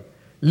political,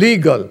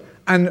 legal,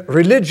 and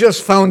religious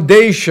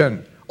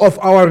foundation of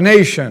our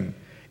nation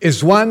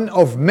is one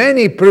of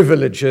many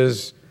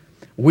privileges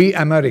we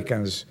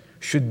Americans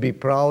should be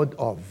proud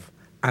of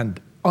and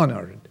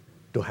honored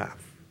to have.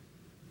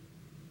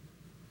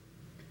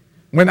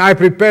 When I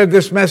prepared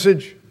this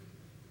message,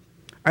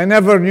 I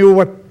never knew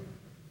what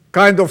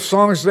kind of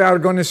songs they are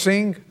going to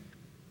sing,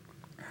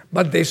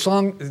 but they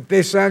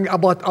sang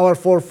about our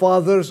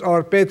forefathers,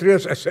 our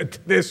patriots. I said,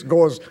 this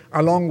goes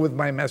along with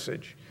my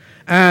message.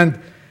 And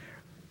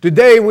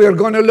today we are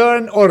going to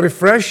learn or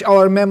refresh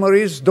our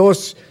memories.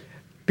 Those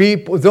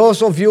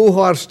of you who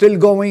are still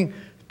going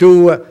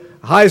to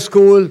high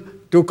school,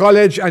 to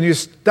college, and you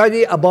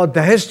study about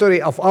the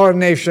history of our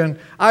nation,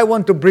 I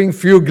want to bring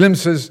few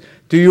glimpses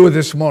to you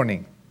this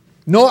morning.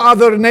 No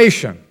other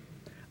nation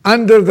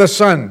under the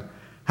sun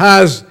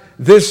has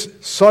this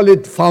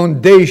solid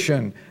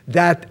foundation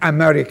that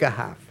America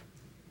has.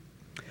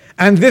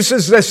 And this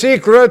is the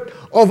secret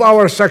of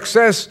our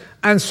success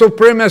and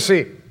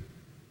supremacy.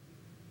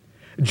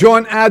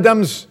 John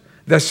Adams,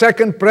 the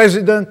second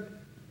president,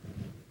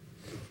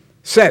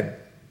 said,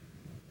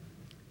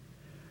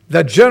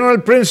 the general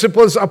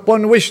principles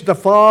upon which the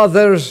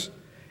fathers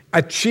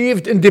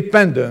achieved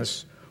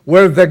independence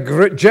were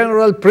the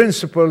general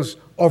principles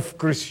of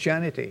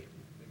Christianity.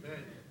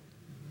 Amen.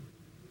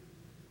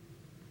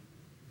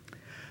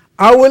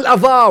 I will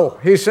avow,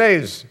 he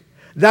says,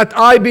 that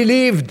I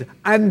believed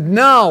and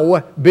now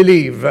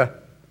believe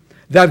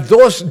that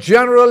those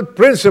general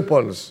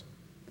principles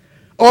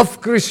of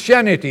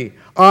Christianity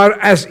are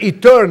as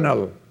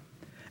eternal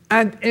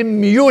and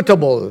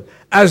immutable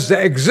as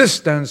the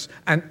existence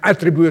and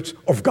attributes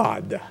of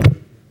God.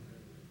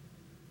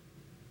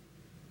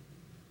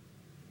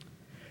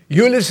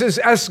 Ulysses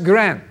S.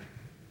 Grant,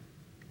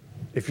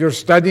 if you're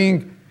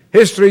studying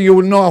history, you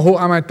will know who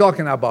am I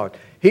talking about.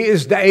 He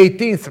is the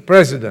 18th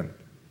president,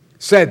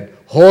 said,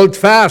 hold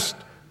fast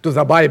to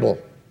the Bible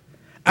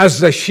as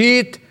the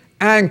sheet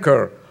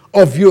anchor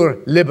of your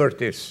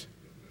liberties.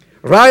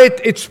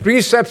 Write its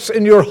precepts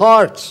in your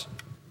hearts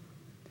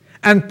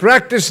and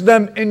practice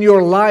them in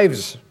your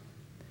lives.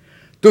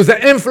 To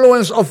the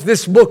influence of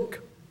this book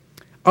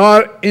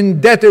are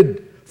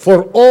indebted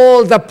for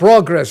all the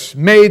progress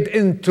made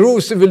in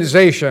true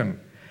civilization,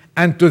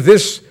 and to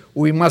this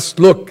we must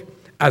look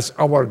as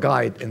our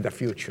guide in the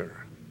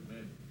future.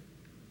 Amen.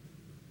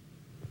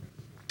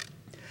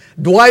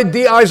 Dwight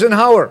D.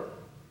 Eisenhower,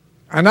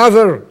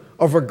 another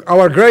of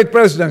our great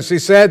presidents, he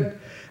said,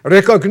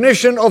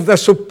 recognition of the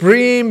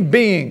supreme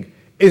being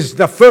is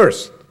the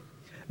first,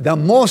 the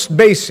most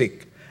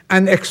basic,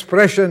 and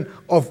expression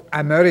of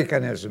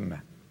Americanism.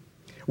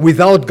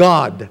 Without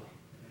God,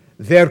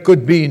 there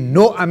could be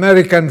no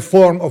American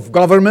form of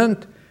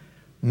government,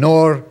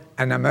 nor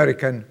an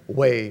American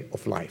way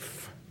of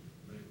life.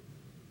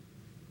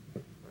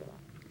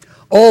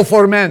 Oh,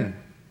 for men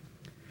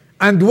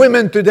and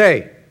women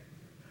today,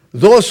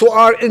 those who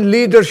are in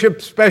leadership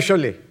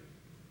especially,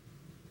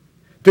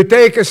 to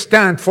take a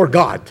stand for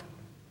God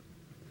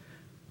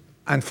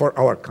and for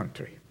our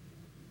country.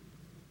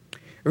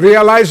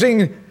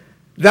 Realizing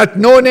that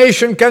no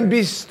nation can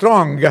be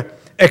strong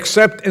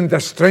except in the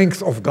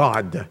strength of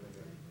God,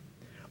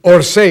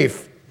 or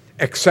safe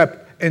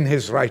except in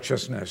His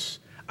righteousness.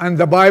 And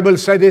the Bible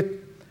said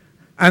it,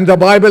 and the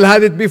Bible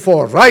had it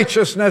before.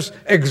 Righteousness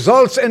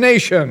exalts a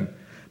nation,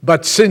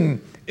 but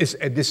sin is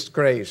a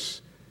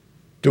disgrace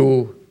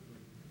to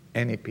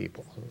any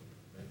people.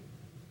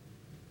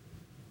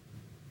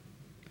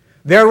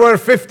 There were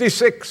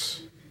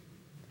 56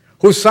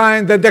 who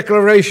signed the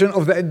Declaration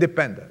of the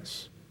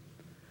Independence.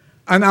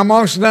 And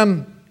amongst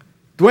them,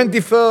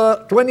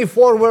 24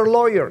 were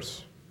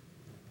lawyers.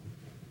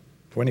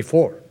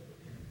 24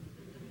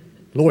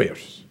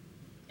 lawyers.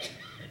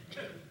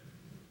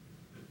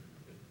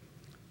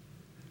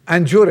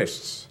 And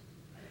jurists.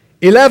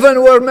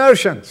 11 were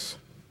merchants.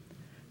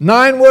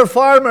 9 were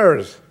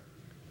farmers.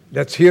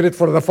 Let's hear it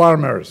for the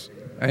farmers.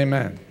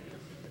 Amen.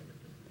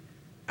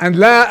 And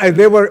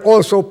they were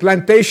also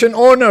plantation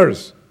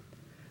owners.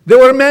 They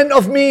were men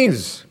of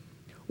means,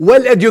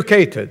 well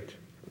educated.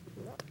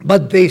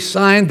 But they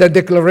signed the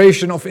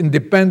Declaration of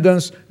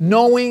Independence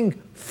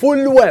knowing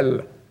full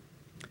well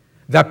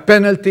the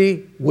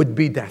penalty would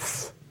be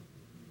death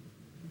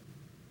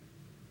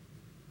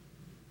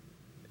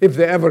if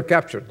they ever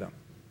captured them.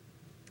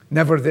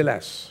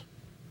 Nevertheless,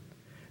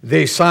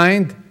 they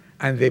signed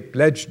and they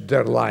pledged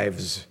their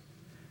lives,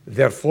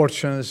 their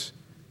fortunes,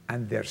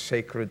 and their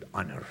sacred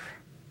honor.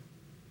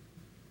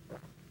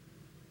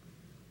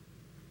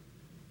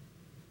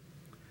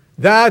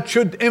 That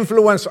should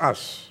influence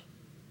us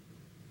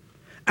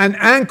and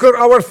anchor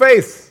our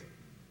faith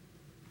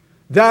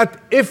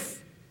that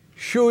if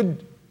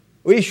should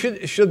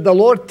the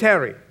Lord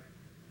tarry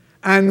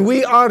and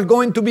we are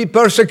going to be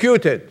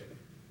persecuted,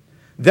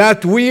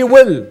 that we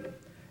will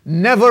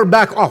never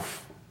back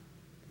off.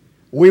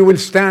 We will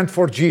stand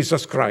for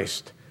Jesus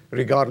Christ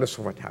regardless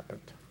of what happened.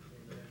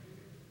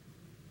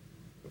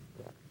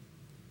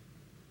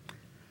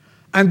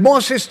 And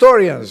most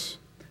historians,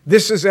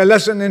 this is a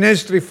lesson in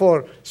history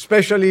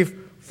especially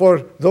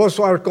for those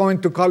who are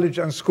going to college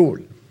and school.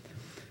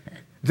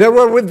 They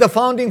were with the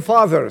founding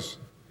fathers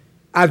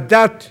at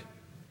that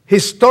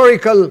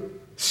historical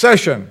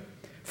session,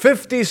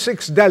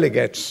 56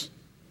 delegates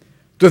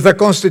to the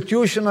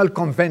Constitutional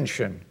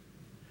Convention.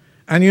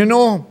 And you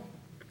know,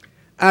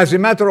 as a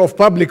matter of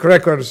public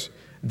records,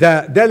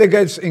 the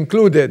delegates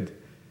included,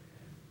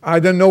 I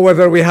don't know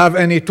whether we have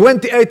any,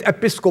 28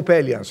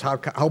 Episcopalians. How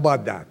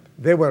about that?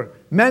 They were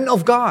men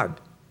of God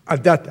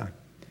at that time.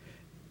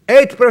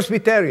 8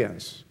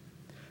 Presbyterians.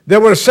 There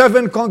were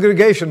 7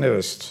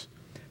 Congregationalists,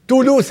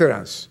 2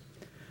 Lutherans,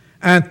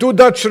 and 2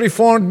 Dutch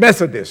Reformed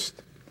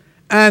Methodists,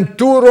 and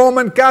 2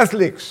 Roman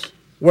Catholics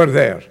were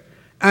there,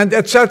 and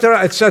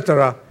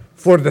etc.,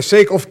 for the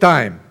sake of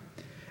time.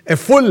 A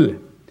full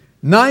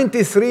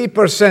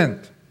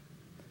 93%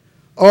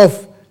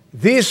 of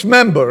these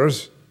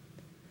members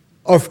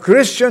of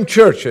Christian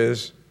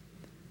churches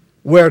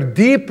were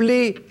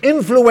deeply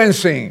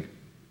influencing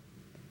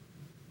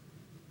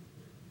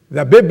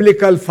the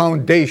biblical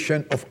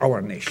foundation of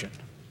our nation.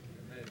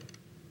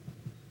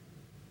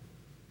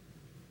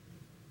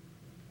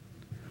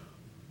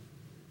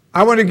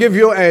 I want to give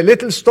you a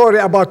little story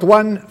about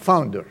one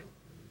founder.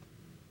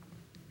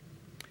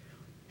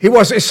 He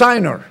was a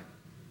signer,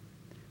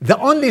 the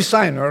only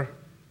signer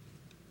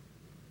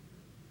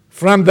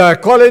from the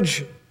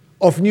College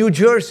of New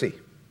Jersey,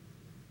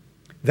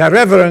 the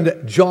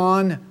Reverend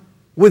John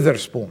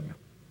Witherspoon.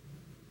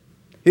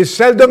 He's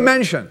seldom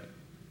mentioned.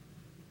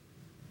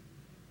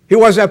 He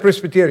was a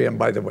Presbyterian,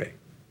 by the way.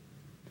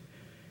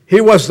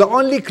 He was the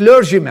only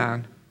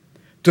clergyman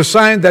to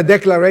sign the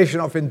Declaration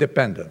of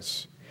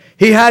Independence.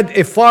 He had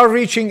a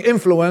far-reaching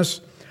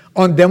influence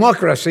on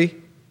democracy,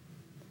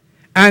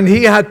 and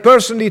he had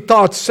personally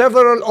taught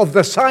several of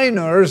the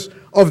signers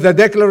of the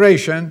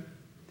Declaration,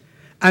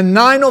 and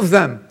 9 of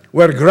them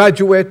were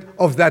graduates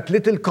of that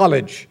little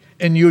college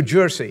in New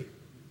Jersey.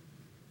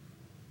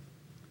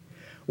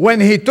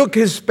 When he took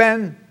his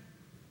pen,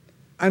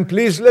 and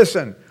please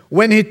listen,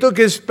 when he took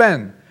his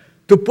pen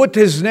to put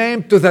his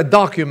name to the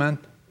document,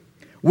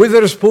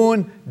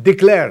 Witherspoon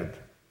declared,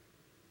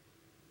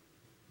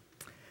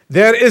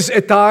 "There is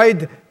a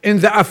tide in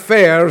the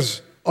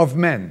affairs of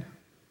men,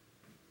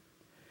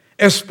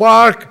 a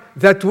spark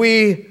that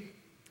we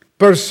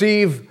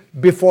perceive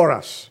before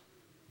us.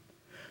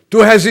 To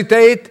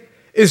hesitate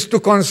is to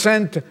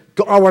consent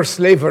to our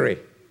slavery.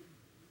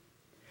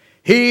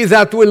 He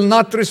that will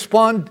not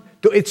respond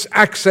to its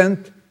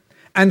accent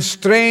and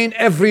strain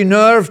every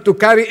nerve to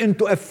carry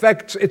into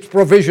effect its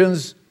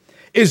provisions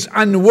is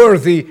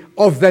unworthy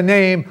of the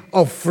name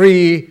of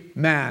free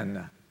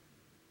man.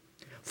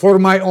 For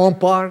my own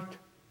part,"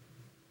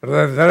 the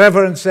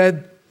Reverend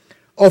said,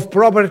 "of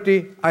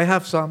property I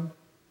have some,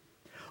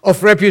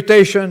 of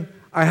reputation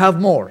I have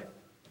more.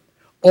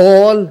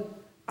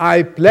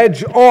 I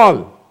pledge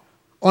all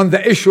on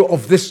the issue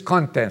of this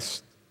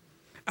contest.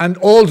 And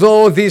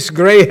although these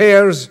gray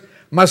hairs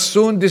must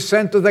soon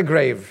descend to the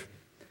grave,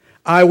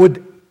 I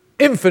would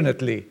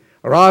infinitely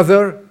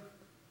rather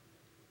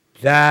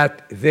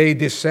that they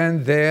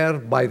descend there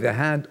by the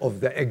hand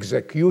of the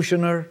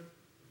executioner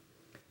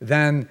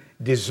than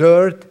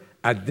desert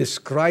at this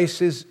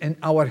crisis in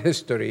our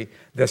history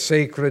the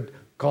sacred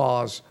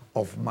cause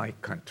of my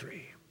country."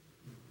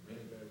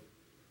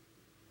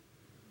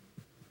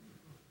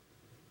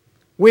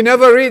 We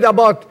never read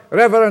about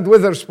Reverend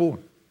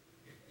Witherspoon.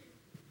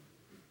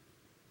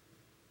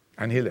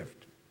 And he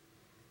lived.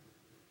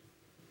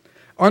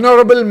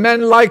 Honorable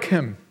men like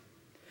him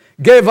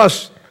gave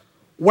us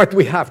what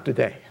we have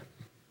today.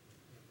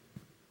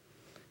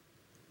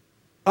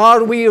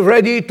 Are we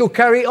ready to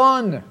carry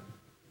on?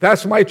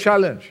 That's my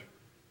challenge.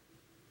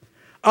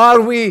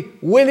 Are we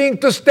willing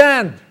to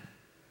stand?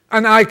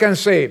 And I can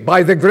say,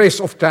 by the grace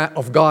of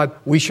God,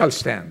 we shall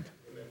stand.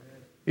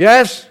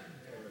 Yes?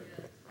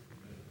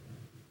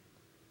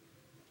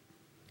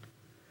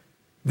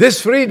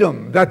 This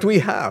freedom that we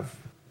have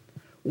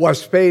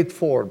was paid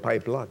for by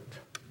blood.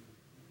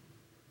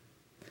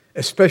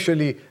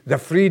 Especially the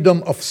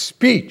freedom of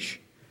speech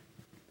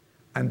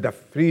and the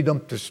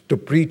freedom to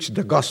preach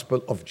the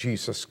gospel of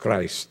Jesus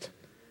Christ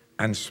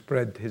and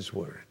spread his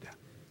word.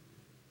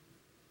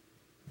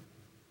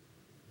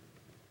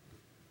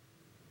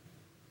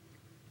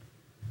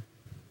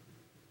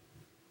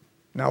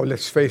 Now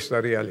let's face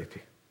the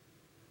reality.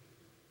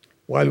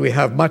 While we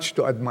have much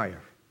to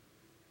admire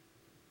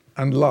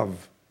and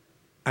love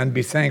and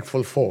be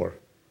thankful for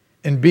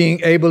in being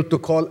able to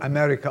call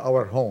America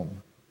our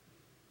home,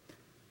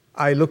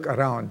 I look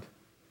around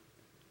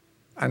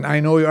and I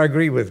know you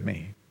agree with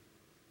me.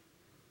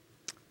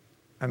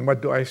 And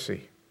what do I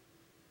see?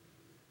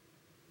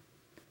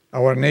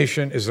 Our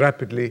nation is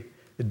rapidly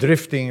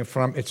drifting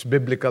from its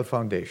biblical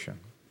foundation.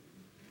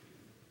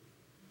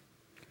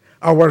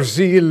 Our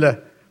zeal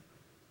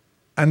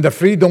and the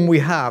freedom we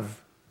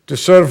have to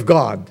serve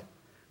God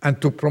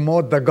and to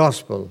promote the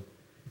gospel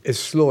is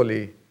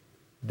slowly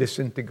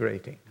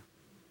disintegrating.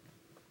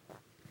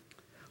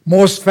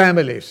 Most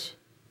families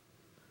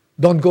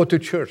don't go to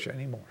church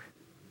anymore.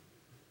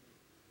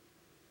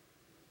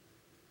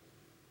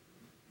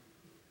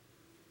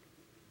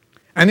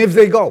 And if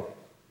they go,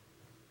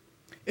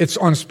 it's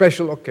on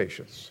special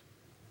occasions.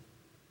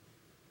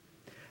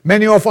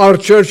 Many of our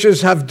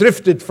churches have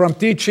drifted from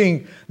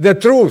teaching the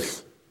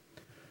truth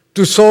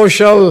to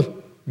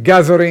social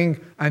gathering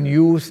and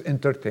youth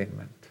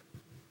entertainment.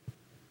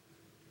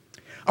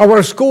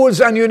 Our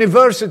schools and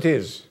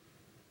universities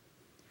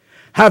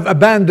have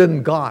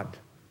abandoned God.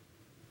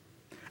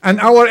 And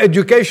our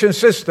education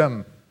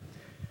system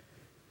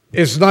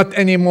is not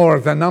anymore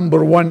the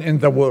number one in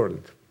the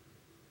world.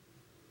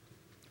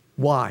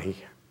 Why?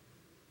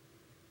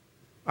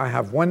 I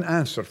have one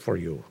answer for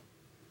you.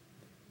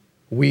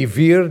 We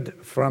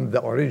veered from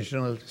the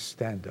original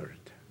standard.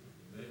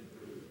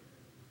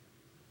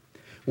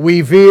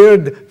 We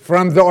veered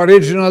from the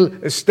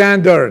original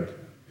standard.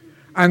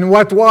 And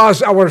what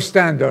was our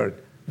standard?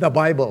 The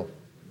Bible.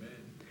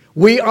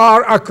 We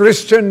are a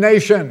Christian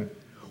nation.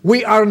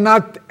 We are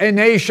not a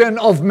nation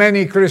of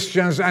many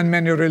Christians and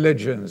many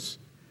religions.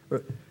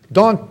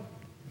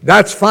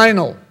 That's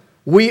final.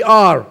 We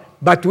are,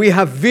 but we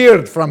have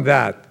veered from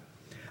that.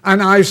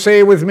 And I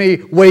say with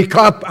me, wake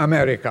up,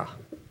 America.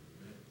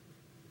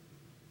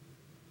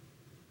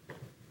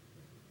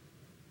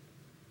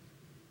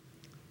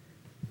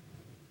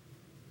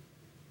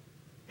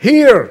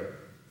 Hear,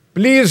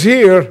 please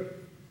hear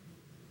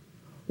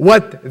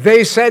what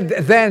they said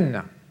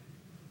then.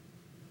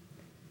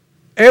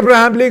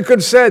 Abraham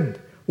Lincoln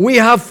said, "We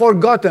have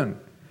forgotten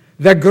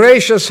the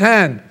gracious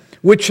hand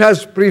which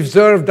has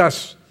preserved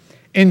us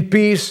in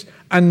peace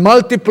and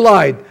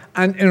multiplied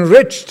and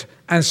enriched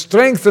and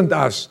strengthened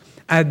us,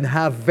 and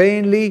have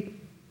vainly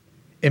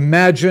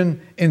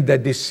imagined in the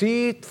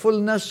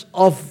deceitfulness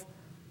of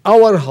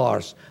our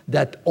hearts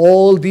that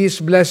all these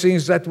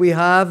blessings that we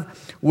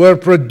have were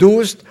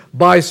produced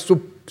by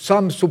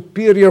some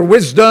superior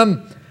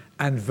wisdom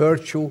and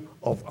virtue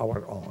of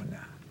our own."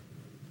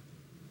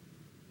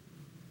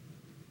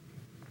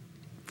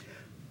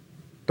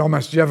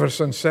 Thomas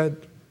Jefferson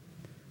said,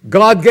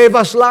 "God gave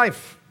us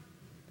life.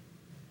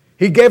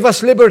 He gave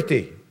us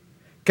liberty.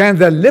 Can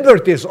the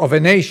liberties of a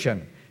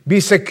nation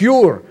be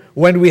secure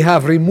when we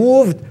have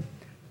removed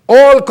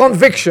all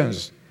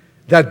convictions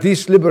that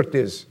these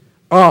liberties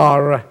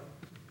are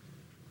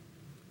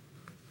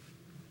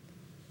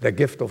the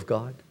gift of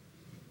God?"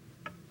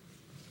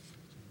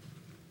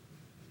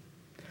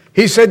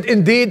 He said,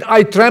 "Indeed,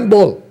 I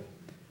tremble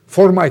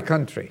for my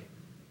country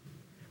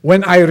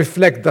when I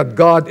reflect that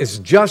God is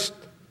just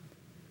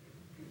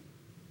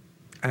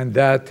and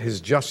that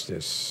his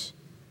justice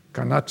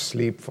cannot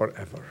sleep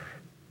forever."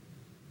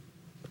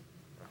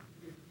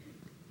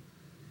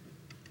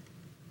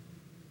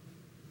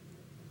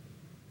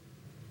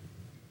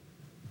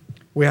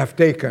 We have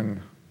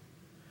taken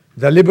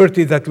the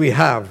liberty that we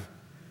have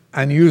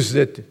and used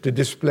it to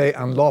display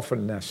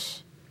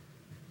unlawfulness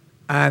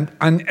and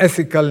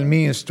unethical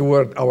means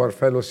toward our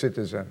fellow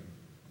citizen.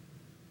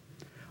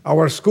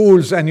 Our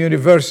schools and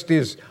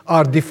universities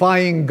are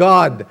defying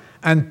God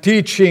and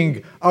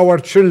teaching our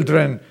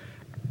children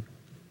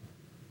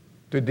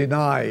to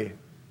deny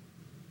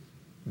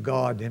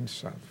God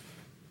himself.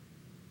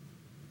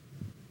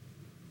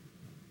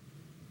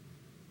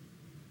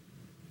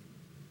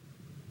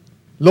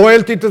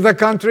 Loyalty to the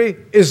country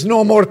is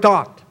no more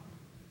taught.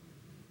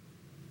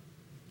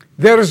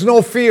 There is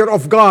no fear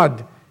of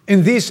God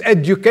in these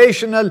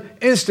educational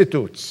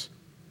institutes.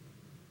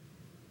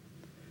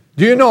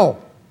 Do you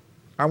know?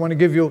 I want to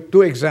give you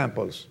 2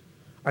 examples.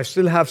 I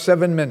still have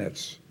 7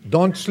 minutes.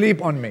 Don't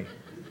sleep on me.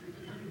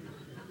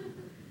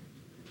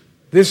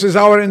 This is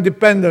our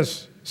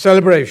independence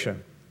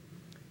celebration.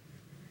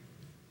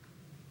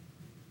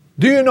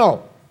 Do you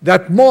know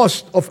that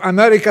most of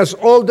America's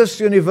oldest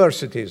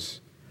universities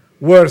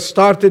were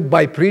started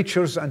by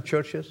preachers and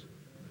churches?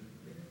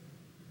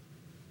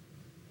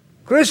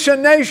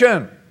 Christian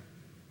nation.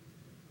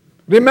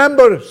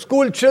 Remember,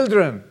 school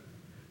children,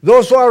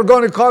 those who are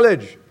going to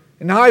college,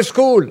 in high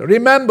school.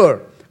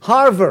 Remember,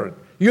 Harvard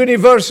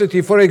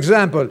University, for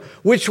example,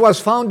 which was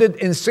founded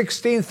in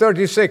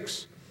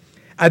 1636,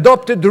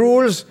 adopted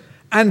rules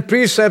and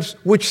precepts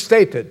which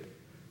stated,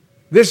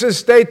 this is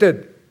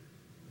stated,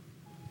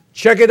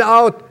 check it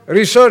out,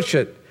 research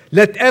it.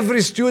 Let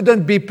every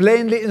student be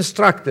plainly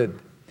instructed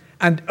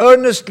and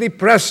earnestly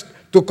pressed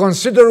to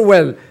consider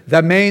well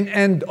the main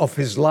end of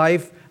his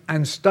life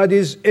and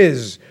studies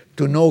is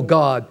to know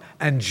God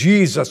and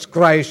Jesus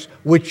Christ,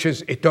 which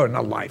is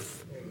eternal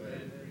life.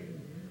 Amen.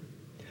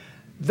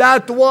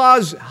 That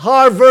was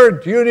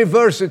Harvard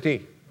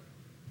University.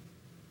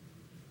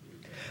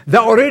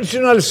 The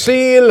original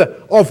seal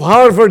of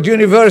Harvard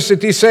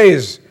University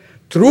says,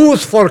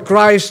 truth for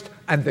Christ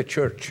and the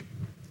church.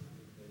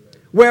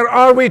 Where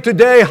are we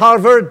today,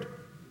 Harvard?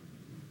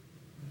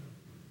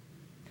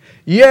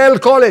 Yale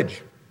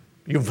College.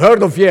 You've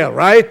heard of Yale,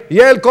 right?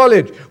 Yale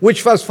College,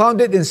 which was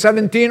founded in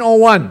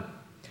 1701.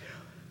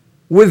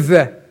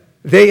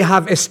 They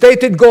have a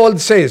stated goal that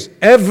says,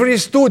 every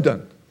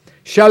student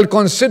shall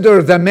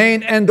consider the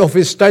main end of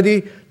his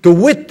study to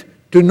wit,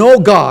 to know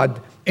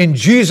God in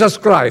Jesus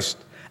Christ,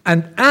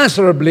 and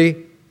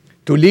answerably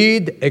to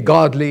lead a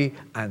godly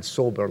and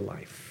sober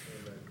life.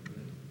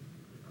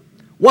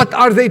 What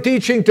are they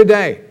teaching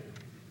today?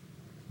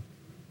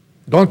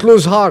 Don't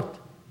lose heart,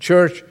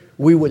 church.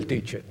 We will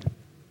teach it.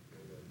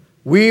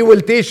 We will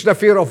teach the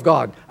fear of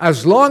God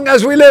as long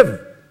as we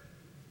live.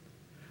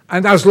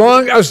 And as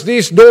long as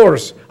these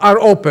doors are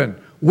open,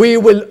 we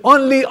will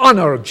only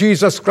honor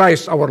Jesus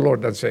Christ, our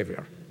Lord and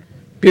Savior.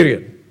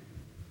 Period.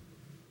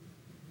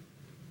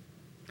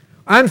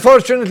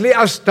 Unfortunately,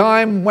 as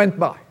time went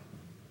by,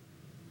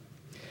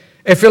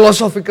 a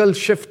philosophical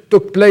shift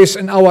took place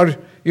in our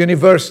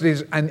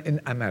universities and in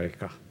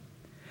America.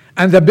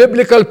 And the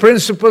biblical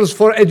principles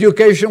for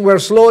education were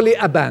slowly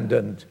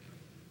abandoned,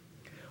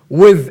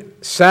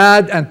 with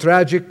sad and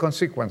tragic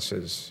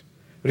consequences,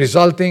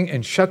 resulting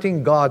in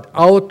shutting God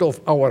out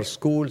of our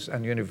schools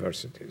and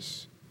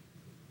universities.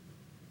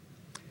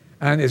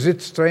 And is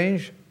it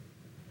strange,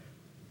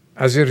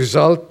 as a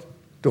result,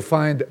 to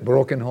find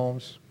broken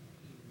homes?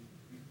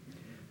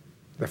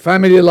 The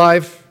family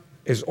life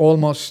is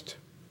almost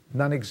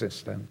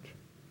non-existent.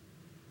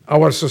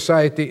 Our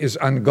society is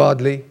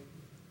ungodly.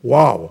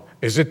 Wow,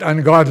 is it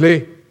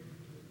ungodly?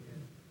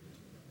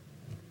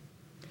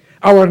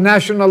 Our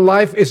national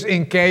life is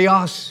in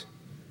chaos.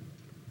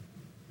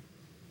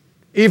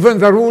 Even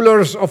the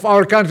rulers of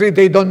our country,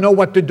 they don't know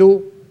what to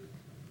do.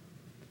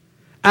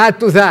 Add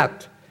to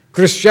that,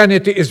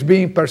 Christianity is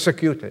being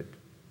persecuted.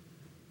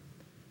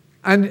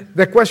 And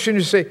the question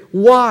is, say,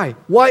 why?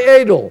 Why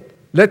Adolf?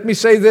 Let me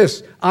say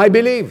this. I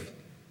believe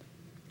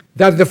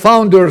that the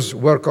founders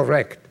were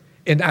correct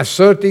in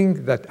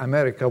asserting that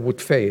America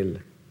would fail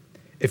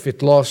if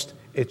it lost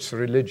its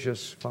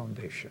religious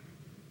foundation.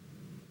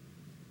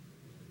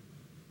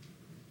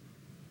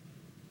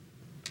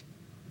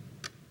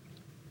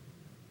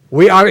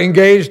 We are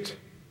engaged,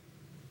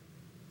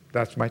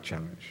 that's my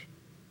challenge,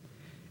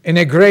 in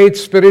a great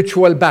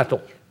spiritual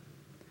battle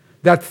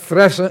that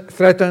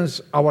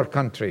threatens our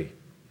country,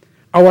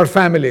 our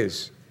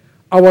families,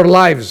 our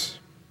lives,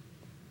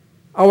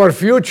 our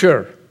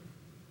future,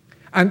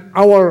 and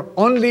our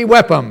only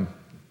weapon,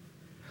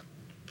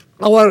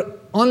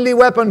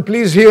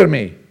 please hear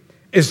me,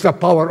 is the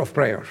power of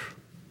prayer.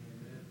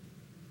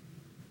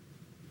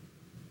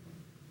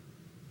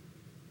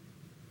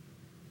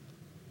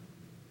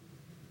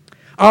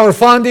 Our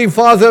founding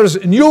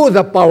fathers knew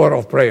the power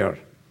of prayer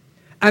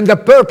and the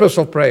purpose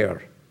of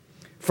prayer.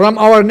 From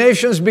our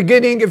nation's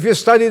beginning, if you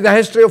study the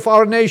history of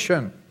our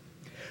nation,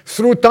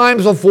 through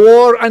times of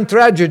war and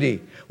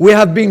tragedy, we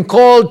have been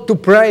called to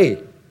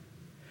pray.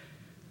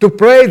 To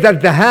pray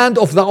that the hand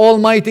of the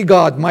Almighty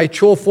God might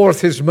show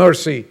forth His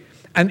mercy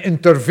and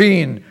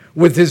intervene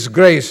with His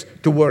grace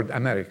toward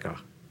America.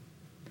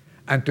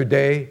 And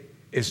today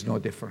is no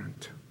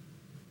different.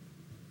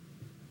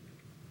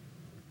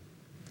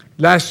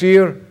 Last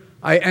year,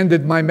 I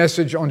ended my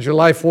message on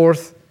July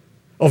 4th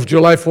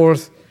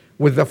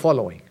with the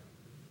following.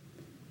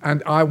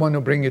 And I want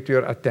to bring it to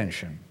your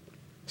attention.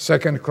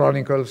 2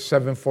 Chronicles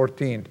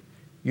 7:14.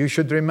 You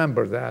should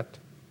remember that.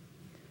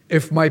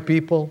 If my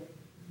people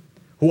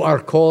who are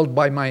called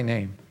by my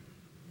name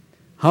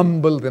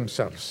humble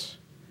themselves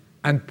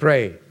and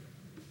pray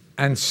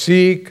and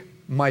seek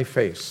my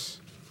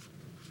face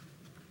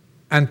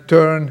and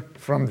turn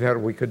from their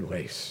wicked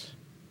ways,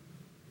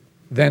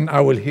 then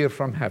I will hear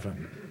from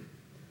heaven.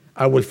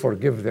 I will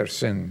forgive their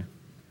sin,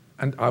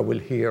 and I will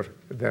heal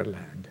their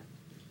land.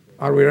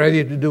 Are we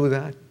ready to do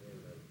that?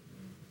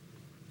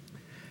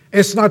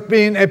 It's not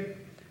being a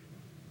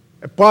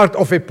part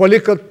of a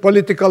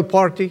political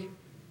party.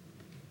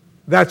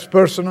 That's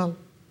personal.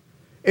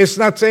 It's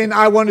not saying,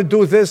 I want to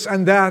do this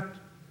and that.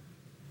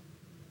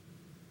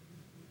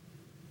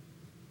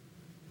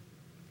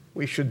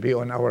 We should be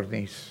on our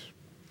knees,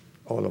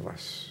 all of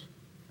us.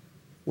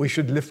 We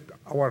should lift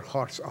our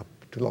hearts up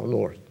to the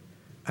Lord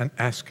and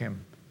ask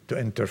Him to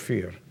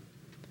interfere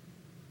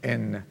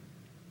in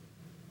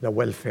the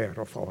welfare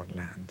of our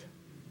land.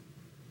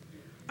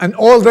 and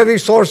all the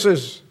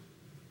resources,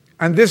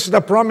 and this is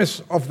the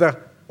promise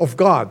of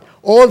God,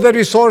 all the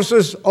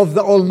resources of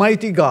the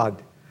Almighty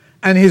God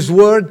and His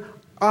Word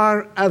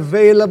are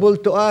available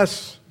to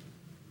us.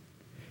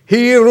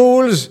 He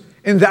rules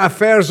in the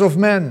affairs of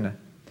men,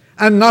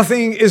 and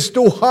nothing is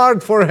too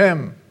hard for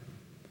Him.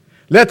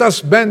 Let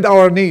us bend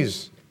our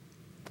knees,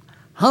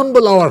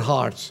 humble our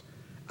hearts,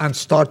 and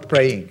start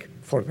praying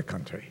for the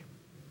country.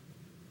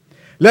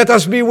 Let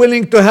us be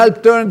willing to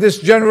help turn this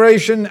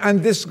generation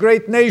and this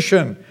great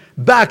nation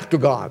back to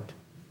God.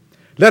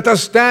 Let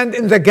us stand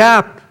in the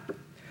gap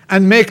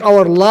and make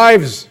our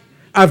lives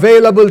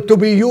available to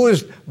be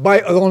used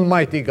by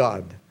Almighty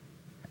God.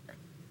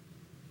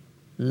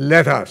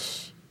 Let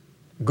us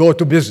go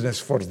to business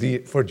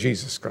for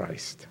Jesus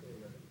Christ.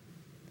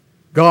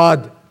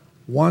 God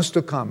wants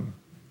to come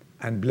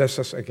and bless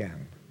us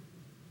again.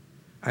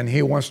 And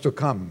He wants to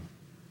come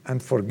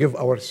and forgive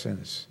our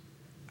sins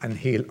and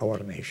heal our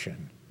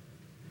nation.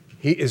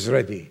 He is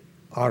ready.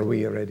 Are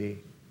we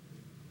ready?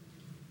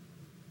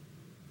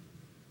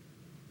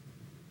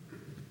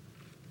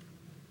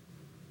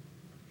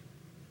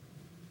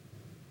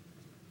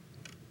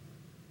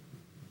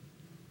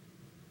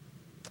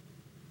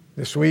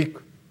 This week,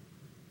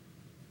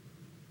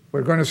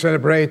 we're going to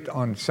celebrate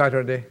on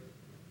Saturday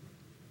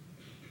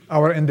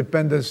our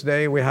Independence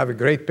Day. We have a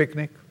great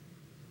picnic.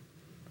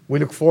 We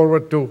look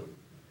forward to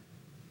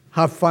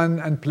have fun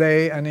and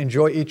play and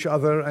enjoy each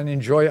other and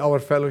enjoy our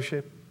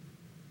fellowship.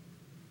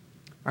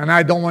 And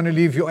I don't want to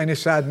leave you any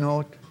sad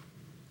note.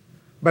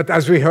 But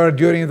as we heard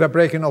during the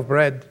breaking of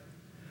bread,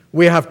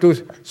 we have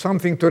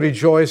something to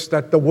rejoice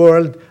that the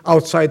world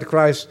outside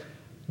Christ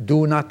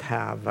do not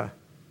have.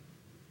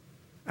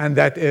 And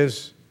that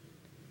is,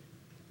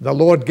 the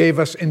Lord gave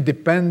us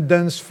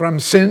independence from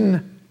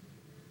sin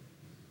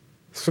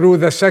through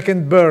the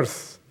second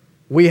birth.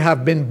 We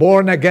have been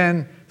born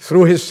again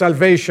through His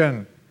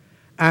salvation.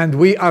 And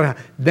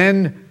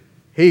then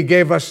He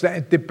gave us the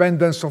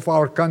independence of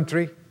our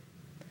country.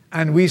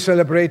 And we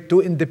celebrate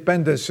two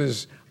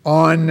independences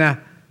on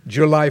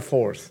July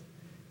 4th.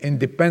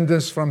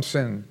 Independence from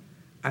sin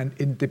and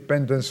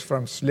independence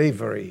from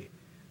slavery.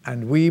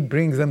 And we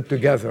bring them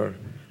together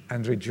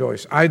and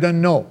rejoice. I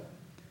don't know,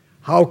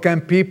 how can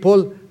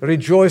people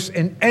rejoice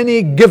in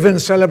any given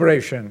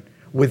celebration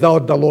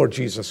without the Lord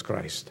Jesus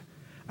Christ?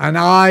 And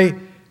I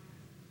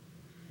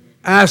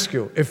ask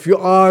you, if you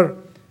are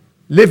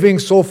living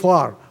so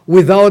far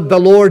without the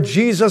Lord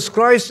Jesus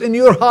Christ in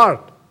your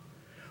heart,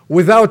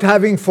 without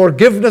having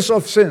forgiveness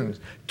of sins,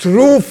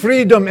 true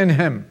freedom in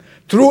Him,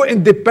 true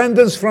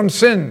independence from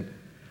sin,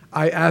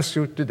 I ask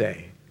you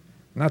today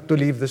not to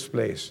leave this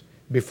place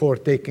before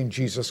taking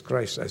Jesus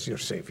Christ as your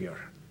Savior,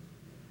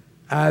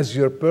 as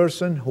your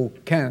person who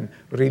can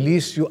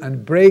release you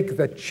and break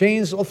the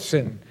chains of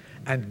sin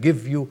and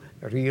give you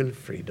real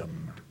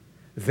freedom.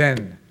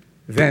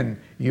 Then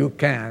you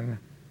can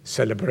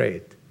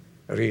celebrate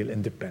real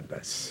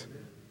independence.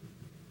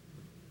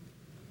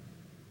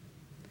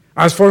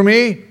 As for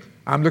me,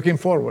 I'm looking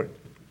forward.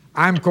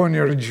 I'm going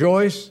to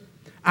rejoice.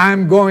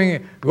 I'm going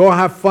to go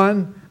have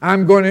fun.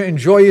 I'm going to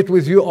enjoy it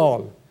with you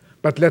all.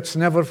 But let's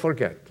never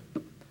forget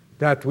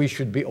that we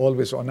should be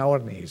always on our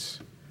knees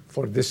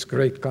for this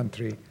great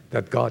country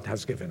that God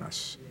has given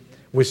us.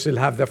 We still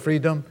have the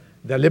freedom,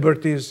 the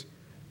liberties.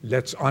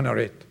 Let's honor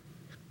it.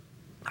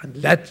 And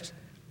let's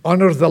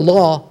honor the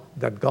law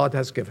that God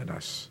has given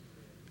us.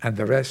 And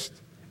the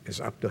rest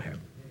is up to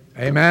Him.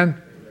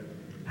 Amen.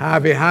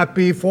 Have a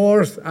happy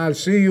 4th. I'll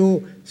see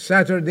you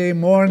Saturday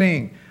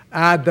morning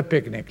at the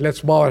picnic.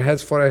 Let's bow our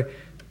heads for a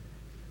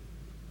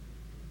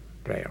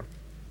prayer.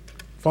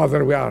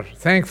 Father, we are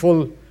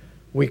thankful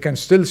we can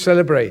still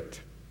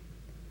celebrate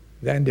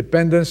the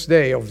Independence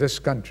Day of this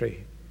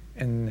country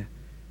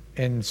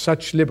in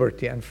such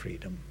liberty and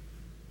freedom.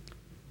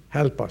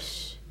 Help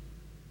us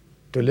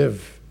to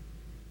live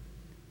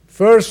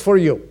first for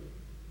you,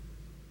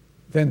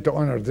 then to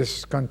honor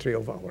this country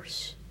of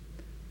ours.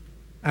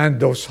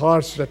 And those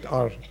hearts that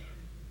are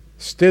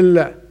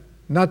still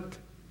not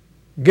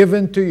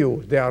given to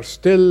you, they are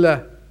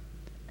still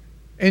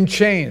in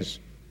chains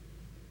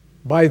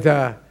by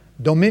the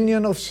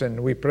dominion of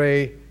sin. We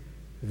pray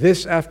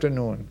this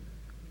afternoon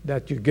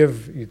that you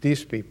give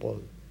these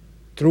people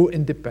true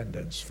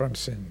independence from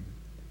sin,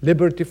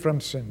 liberty from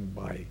sin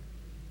by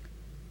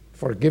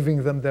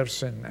forgiving them their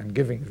sin and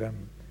giving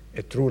them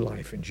a true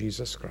life in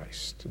Jesus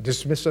Christ.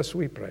 Dismiss us,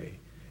 we pray.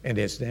 In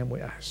His name we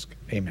ask.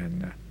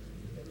 Amen.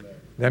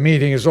 The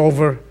meeting is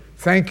over.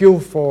 Thank you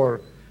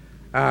for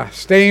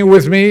staying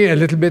with me a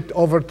little bit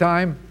over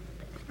time.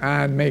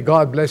 And may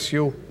God bless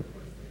you.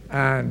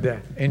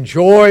 And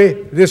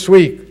enjoy this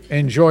week.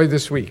 Enjoy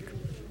this week.